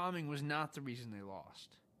strategic bombing was not the reason they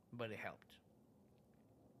lost. But it helped.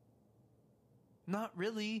 Not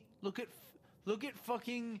really. Look at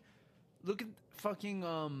fucking.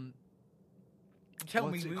 Tell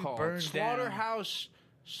what's me it we called? burned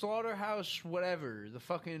Slaughterhouse, whatever. The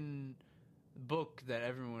fucking book that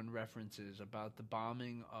everyone references about the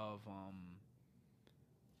bombing of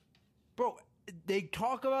Bro, they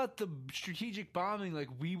talk about the strategic bombing like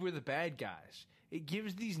we were the bad guys. It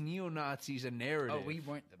gives these neo-Nazis a narrative. Oh, we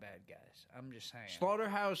weren't the bad guys. I'm just saying.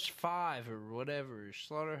 Slaughterhouse 5 or whatever.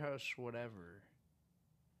 Slaughterhouse whatever.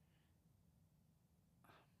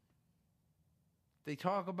 They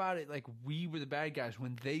talk about it like we were the bad guys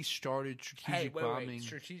when they started strategic bombing.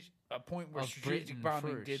 A point where of strategic Britain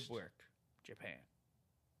bombing first. did work. Japan.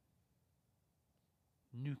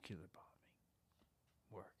 Nuclear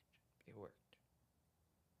bombing worked. It worked.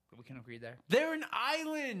 We can agree there. They're an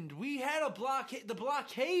island. We had a blockade. The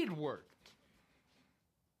blockade worked.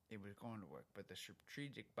 It was going to work, but the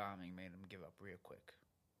strategic bombing made them give up real quick.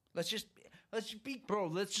 Let's just be. Bro,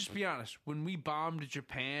 let's just be honest. When we bombed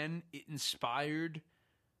Japan, it inspired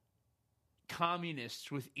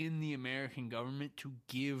communists within the American government to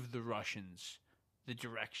give the Russians the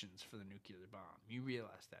directions for the nuclear bomb. You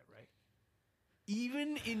realize that, right?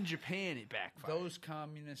 Even in Japan, it backfired. Those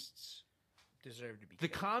communists deserve to be The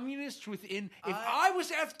killed. communists within... If I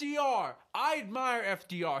was FDR, I admire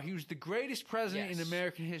FDR. He was the greatest president in Yes.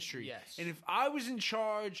 American history. Yes. And if I was in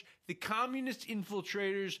charge, the communist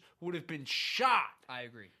infiltrators would have been shot. I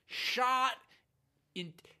agree. Shot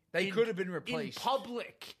in... They could have been replaced. In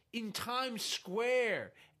public. In Times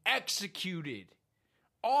Square. Executed.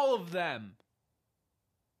 All of them.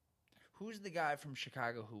 Who's the guy from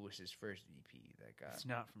Chicago who was his first VP? That guy. He's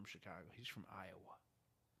not from Chicago. He's from Iowa.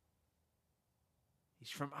 He's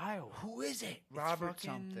from Iowa. Who is it? It's Robert fucking-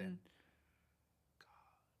 something.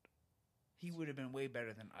 God. He would have been way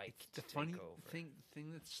better than Ike The to funny take over.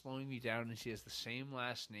 thing that's slowing me down is he has the same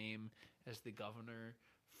last name as the governor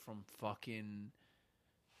from fucking.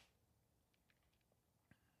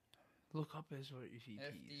 Look up his what VPs.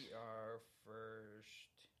 FDR first.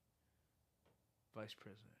 Vice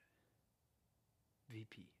President.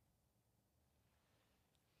 VP.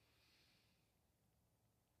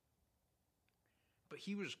 But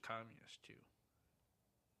he was communist too.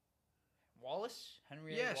 Wallace?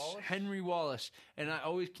 Henry A. Yes, Wallace? Henry Wallace, and I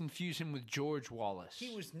always confuse him with George Wallace.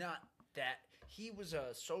 He was not that. He was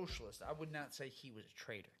a socialist. I would not say he was a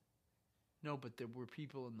traitor, No, but there were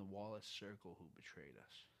people in the Wallace circle who betrayed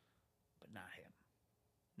us. but not him.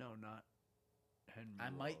 No, not Henry. I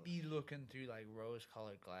might Wallace. be looking through like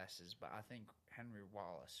rose-colored glasses, but I think Henry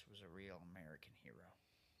Wallace was a real American hero.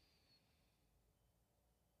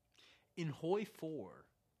 In Hoi 4,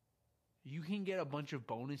 you can get a bunch of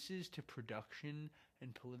bonuses to production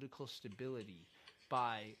and political stability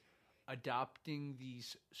by adopting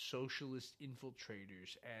these socialist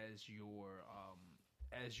infiltrators as your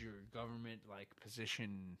government like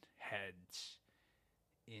position heads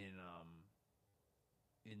in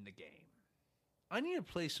the game. I need to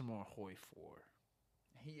play some more Hoi 4.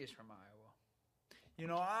 He is from Iowa. You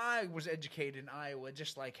know, I was educated in Iowa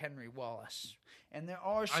just like Henry Wallace. And there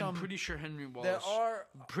are some... I'm pretty sure Henry Wallace.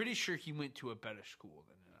 I'm pretty sure he went to a better school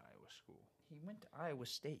than an Iowa school. He went to Iowa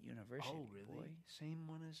State University. Oh, really? Boy. Same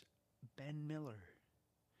one as Ben Miller.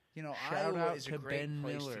 You know, Shout Iowa out is a to great Ben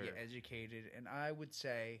place Miller. to get educated, and I would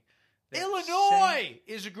say that Illinois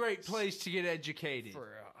is a great place to get educated.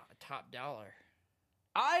 for a top dollar.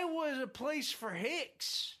 Iowa is a place for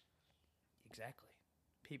hicks. Exactly.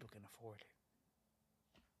 People can afford it.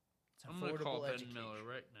 It's I'm going to call affordable Ben education. Miller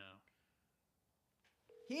right now.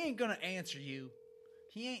 He ain't going to answer you.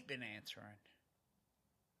 He ain't been answering.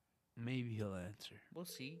 Maybe he'll answer. We'll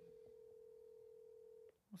see.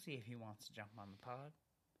 We'll see if he wants to jump on the pod.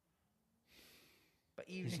 But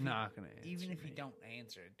even He's if not going to answer even if he me. don't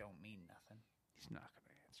answer, it don't mean nothing. He's not going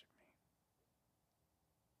to answer me.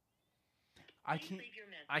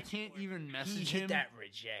 I can't even He message hit him. that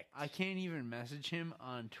reject. I can't even message him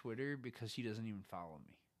on Twitter because he doesn't even follow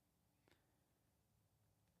me.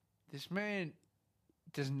 This man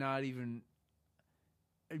does not even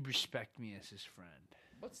respect me as his friend.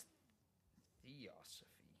 What's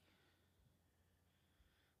theosophy?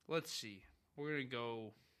 Let's see. We're going to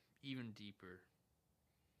go even deeper.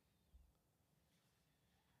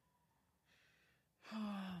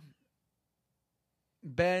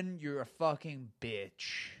 Ben, you're a fucking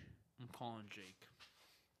bitch. I'm calling Jake.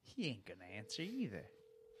 He ain't gonna answer either.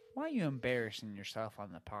 Why are you embarrassing yourself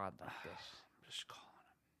on the pod like this? I'm just calling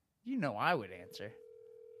him. You know I would answer.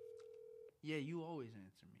 Yeah, you always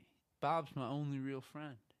answer me. Bob's my only real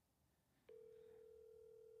friend.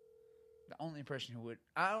 The only person who would,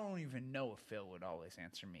 I don't even know if Phil would always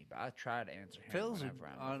answer me, but I try to answer him. Phil's whenever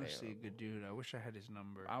I'm honestly a available. good dude. I wish I had his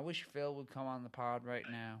number. I wish Phil would come on the pod right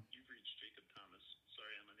now. You've reached Jacob Thomas.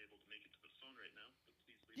 Sorry I'm unable to make it to the phone right now, but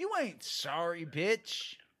please leave. You ain't sorry,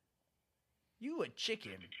 bitch. You a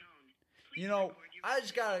chicken. You know, I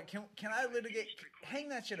just gotta. Can I litigate? Hang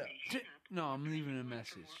that shit up. No, I'm leaving a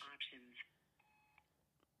message.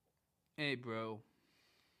 Hey, bro.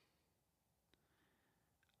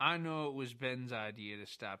 I know it was Ben's idea to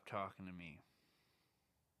stop talking to me.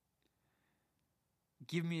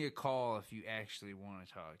 Give me a call if you actually want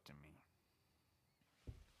to talk to me.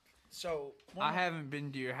 So I haven't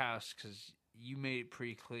been to your house because you made it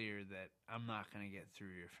pretty clear that I'm not going to get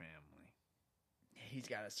through your family. He's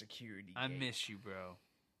got a security. I gate. miss you, bro.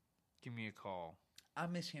 Give me a call. I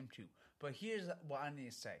miss him too. But here's what I need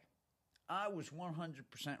to say. I was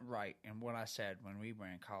 100% right in what I said when we were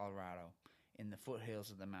in Colorado in the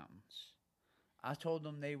foothills of the mountains. I told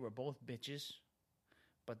them they were both bitches,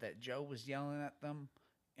 but that Joe was yelling at them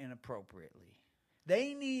inappropriately.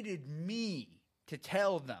 They needed me to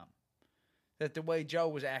tell them that the way Joe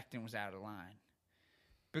was acting was out of line.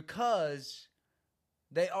 Because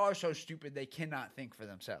they are so stupid they cannot think for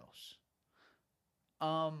themselves.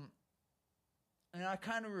 And I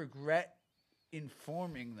kind of regret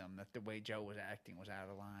informing them that the way Joe was acting was out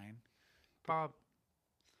of line. Bob,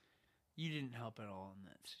 you didn't help at all in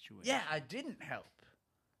that situation. Yeah, I didn't help.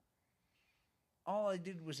 All I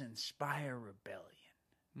did was inspire rebellion.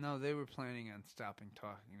 No, they were planning on stopping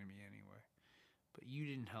talking to me anyway. But you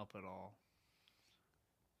didn't help at all.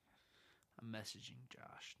 I'm messaging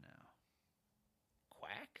Josh now.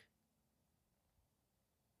 Quack?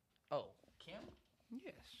 Oh, Kim?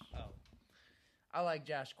 Yes. Oh. I like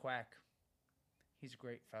Josh Quack. He's a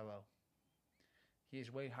great fellow. He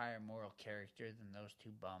has way higher moral character than those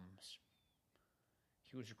two bums.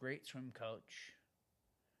 He was a great swim coach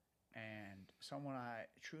and someone I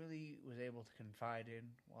truly was able to confide in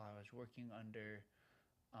while I was working under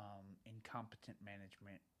incompetent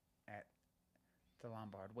management at the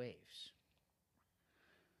Lombard Waves.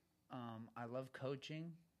 I love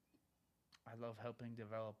coaching. I love helping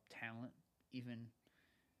develop talent, even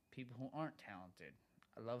people who aren't talented.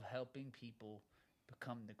 I love helping people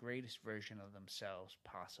become the greatest version of themselves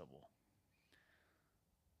possible.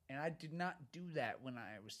 And I did not do that when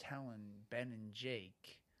I was telling Ben and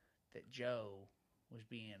Jake that Joe was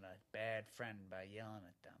being a bad friend by yelling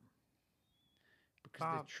at them. Because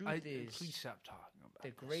Bob, the truth is, please stop talking about the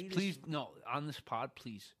this. greatest. Please, no, on this pod,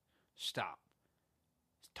 please stop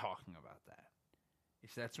talking about that.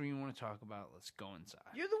 If that's what you want to talk about, let's go inside.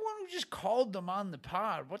 You're the one who just called them on the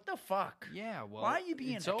pod. What the fuck? Yeah, well, why are you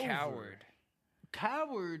being it's a over. coward?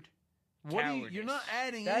 Coward? What are you, you're not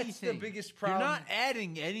adding That's anything. the biggest problem. You're not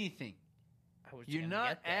adding anything. I was You're gonna not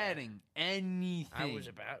get there. adding anything. I was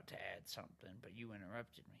about to add something, but you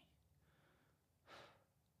interrupted me.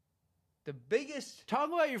 The biggest... Talk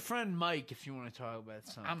about your friend Mike if you want to talk about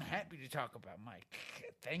something. I'm happy to talk about Mike.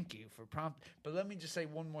 Thank you for prompt. But let me just say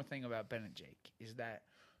one more thing about Ben and Jake, is that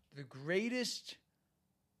the greatest...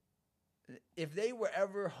 If they were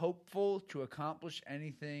ever hopeful to accomplish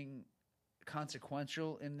anything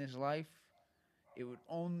consequential in this life, it would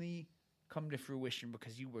only come to fruition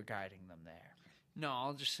because you were guiding them there. No,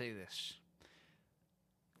 I'll just say this.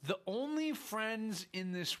 The only friends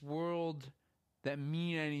in this world that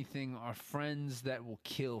mean anything are friends that will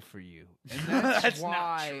kill for you. And that's, That's not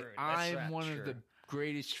why true. That's I'm not one true. of the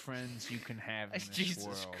greatest friends you can have in this Jesus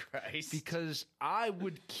world. Christ. Because I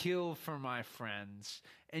would kill for my friends,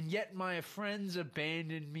 and yet my friends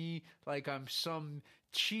abandon me like I'm some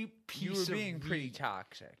cheap piece You of were being pretty meat.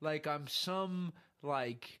 toxic. Like I'm some,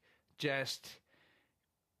 just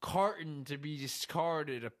carton to be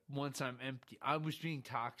discarded once I'm empty. I was being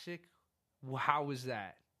toxic? How was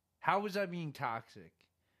that? How was I being toxic?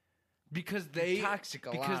 Because they toxic a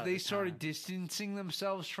lot because of they the started time. distancing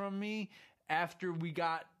themselves from me after we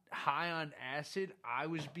got high on acid. I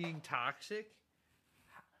was being toxic.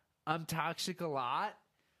 I'm toxic a lot.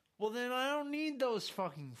 Well, then I don't need those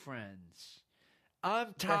fucking friends.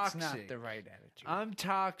 I'm toxic. That's not the right attitude. I'm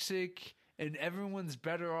toxic, and everyone's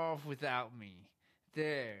better off without me.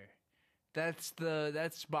 There. That's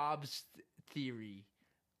Bob's theory.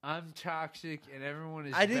 I'm toxic, and everyone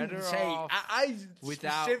is I didn't better say. off. I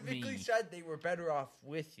without specifically me. said they were better off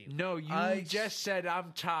with you. No, you I just said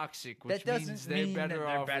I'm toxic, which that doesn't means they're mean better that they're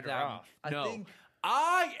off better without off. me. No, I think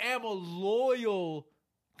I am a loyal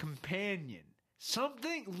companion.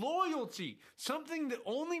 Loyalty. Something the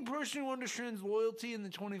only person who understands loyalty in the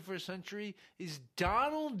 21st century is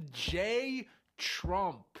Donald J.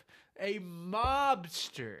 Trump, a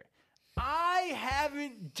mobster. I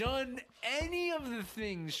haven't done any of the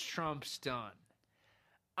things Trump's done.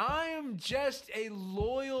 I am just a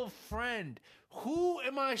loyal friend. Who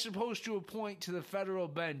am I supposed to appoint to the federal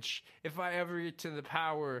bench if I ever get to the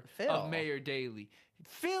power Phil. of Mayor Daley?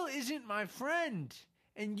 Phil isn't my friend.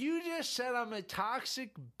 And you just said I'm a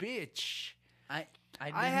toxic bitch. I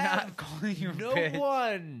did have not call you no bitch.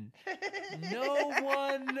 no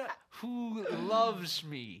one who loves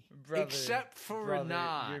me Brother, except for brother,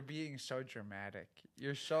 Renat. You're being so dramatic.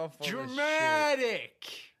 You're so full of shit. Dramatic.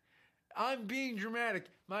 I'm being dramatic.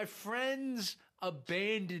 My friends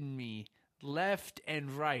abandoned me left and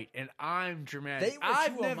right, and I'm dramatic. They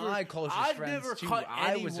were two of my closest friends, never too. cut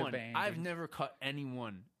I anyone. was abandoned. I've never cut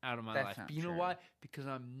anyone out of my That's life. not But you know true. why? Because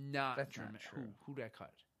I'm not That's not dramatic. true. Who did I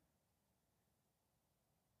cut?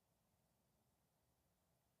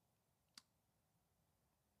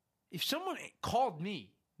 If someone called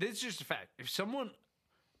me, this is just a fact. If someone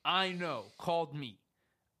I know called me,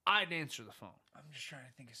 I'd answer the phone. I'm just trying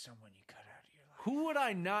to think of someone you cut out of your life. Who would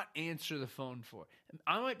I not answer the phone for?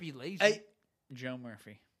 I might be lazy. Hey, Joe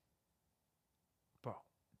Murphy. Bro,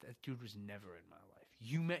 that dude was never in my life.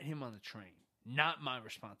 You met him on the train. Not my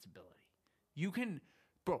responsibility. You can...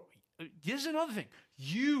 Bro, here's another thing.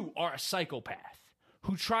 You are a psychopath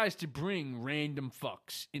who tries to bring random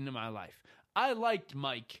fucks into my life. I liked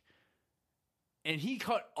Mike, and he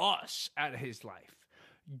cut us out of his life.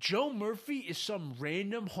 Joe Murphy is some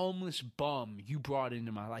random homeless bum you brought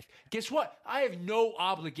into my life. Guess what? I have no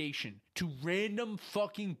obligation to random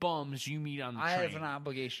fucking bums you meet on the train. I have an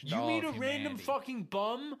obligation to You all meet of a random humanity. fucking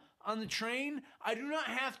bum on the train, I do not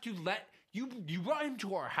have to let... You brought him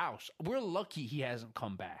to our house. We're lucky he hasn't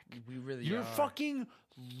come back. We really You're are. fucking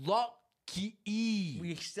lucky.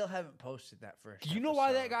 We still haven't posted that first Do you know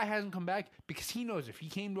why that episode. guy hasn't come back? Because he knows if he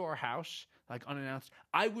came to our house, like unannounced,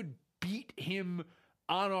 I would beat him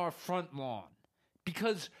on our front lawn.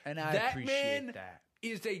 Because And I that appreciate man that.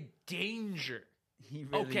 is a danger. He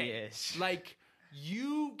really Okay, is. like,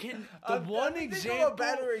 you can... The I'm one thinking of example... a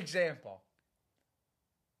better example.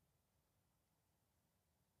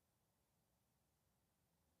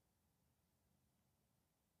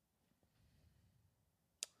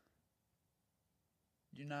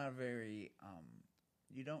 You're not a very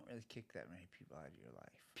you don't really kick that many people out of your life.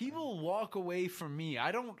 People walk away from me.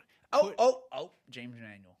 I don't... James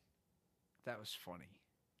Manuel. That was funny.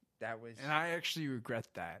 That was And I actually regret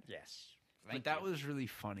that. yes. But that was really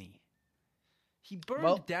funny. He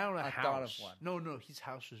burned down a I house. thought of one. No, his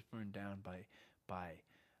house was burned down by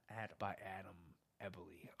Adam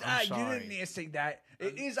Eberly. Ah, you didn't need to say that.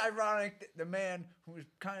 It is ironic that the man who was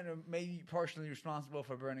kind of maybe partially responsible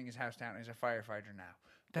for burning his house down is a firefighter now.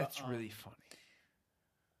 That's But, really funny.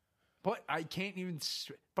 But I can't even...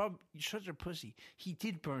 Bob, you're such a pussy. He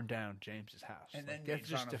did burn down James's house. And Like, then that's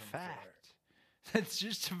made just fun a of him for fact. it. That's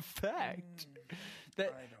just a fact.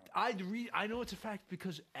 That I know it's a fact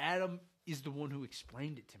because Adam is the one who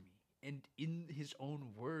explained it to me. And in his own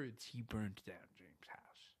words, he burned down James' house.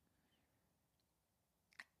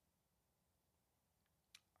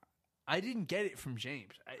 I didn't get it from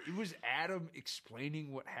James. It was Adam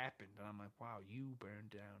explaining what happened. And I'm like, wow, you burned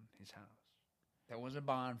down his house. There was a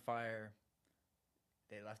bonfire.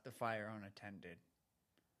 They left the fire unattended.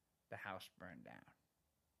 The house burned down.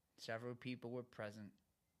 Several people were present.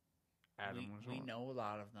 Adam was we one. know a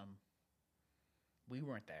lot of them. We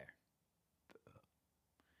weren't there.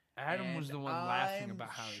 Adam was the one laughing about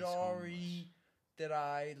how he's homeless. sorry that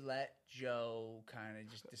I let Joe kind of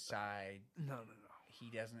just decide No. he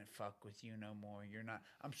doesn't fuck with you no more. You're not.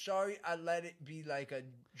 I'm sorry I let it be like a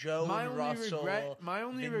Joe My and only Russell. regret. My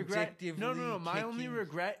only regret. No. vindictively My only kicking-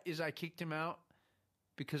 regret is I kicked him out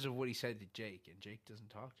because of what he said to Jake, and Jake doesn't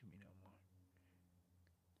talk to me no more.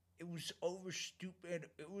 It was over stupid.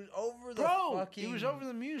 It was over the Bro, fucking. it was over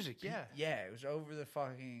the music. Yeah. Yeah, it was over the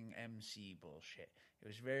fucking MC bullshit. It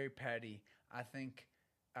was very petty. I think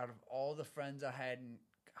out of all the friends I had in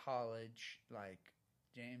college, like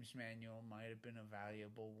James Manuel might have been a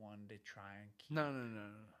valuable one to try and keep. No.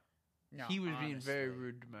 No, He was being very honestly.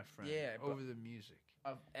 rude to my friend. Yeah, but- over the music.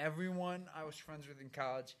 Of everyone I was friends with in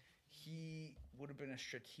college, he would have been a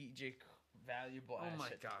strategic, valuable Oh asset. my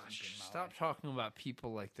to keep gosh! in my Stop life. talking about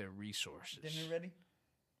people like they're resources. Dinner ready?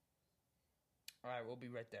 All right, we'll be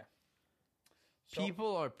right there. So,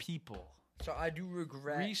 People are people. So I do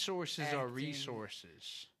regret Resources are acting-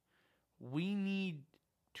 resources. We need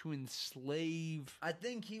to enslave. I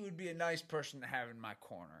think he would be a nice person to have in my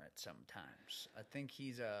corner at some times. I think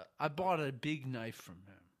he's a. I bought a big knife from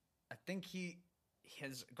him. I think he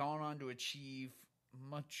has gone on to achieve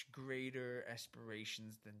much greater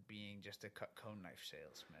aspirations than being just a Cutco knife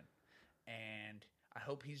salesman. And I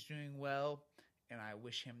hope he's doing well, and I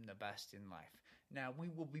wish him the best in life. Now, we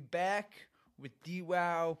will be back with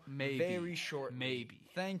Dwow very shortly. Maybe.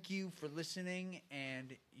 Thank you for listening,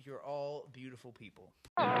 and you're all beautiful people.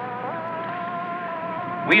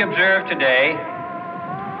 We observe today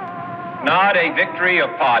not a victory of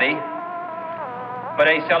party, but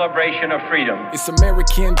a celebration of freedom. It's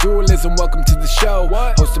American dualism, welcome to the show.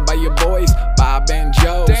 Hosted by your boys, Bob and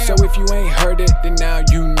Joe. So if you ain't heard it, then now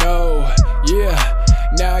you know. Yeah,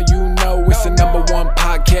 now you know. It's the #1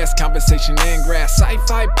 podcast, conversation and grass,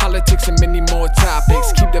 sci-fi, politics, and many more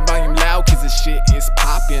topics. Keep the volume loud, cause the shit is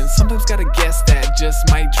poppin'. Sometimes got a guest that just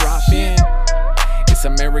might drop in. It's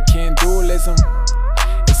American dualism.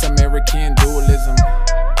 It's American dualism.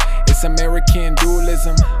 It's American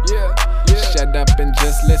dualism. Yeah. Shut up and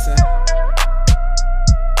just listen.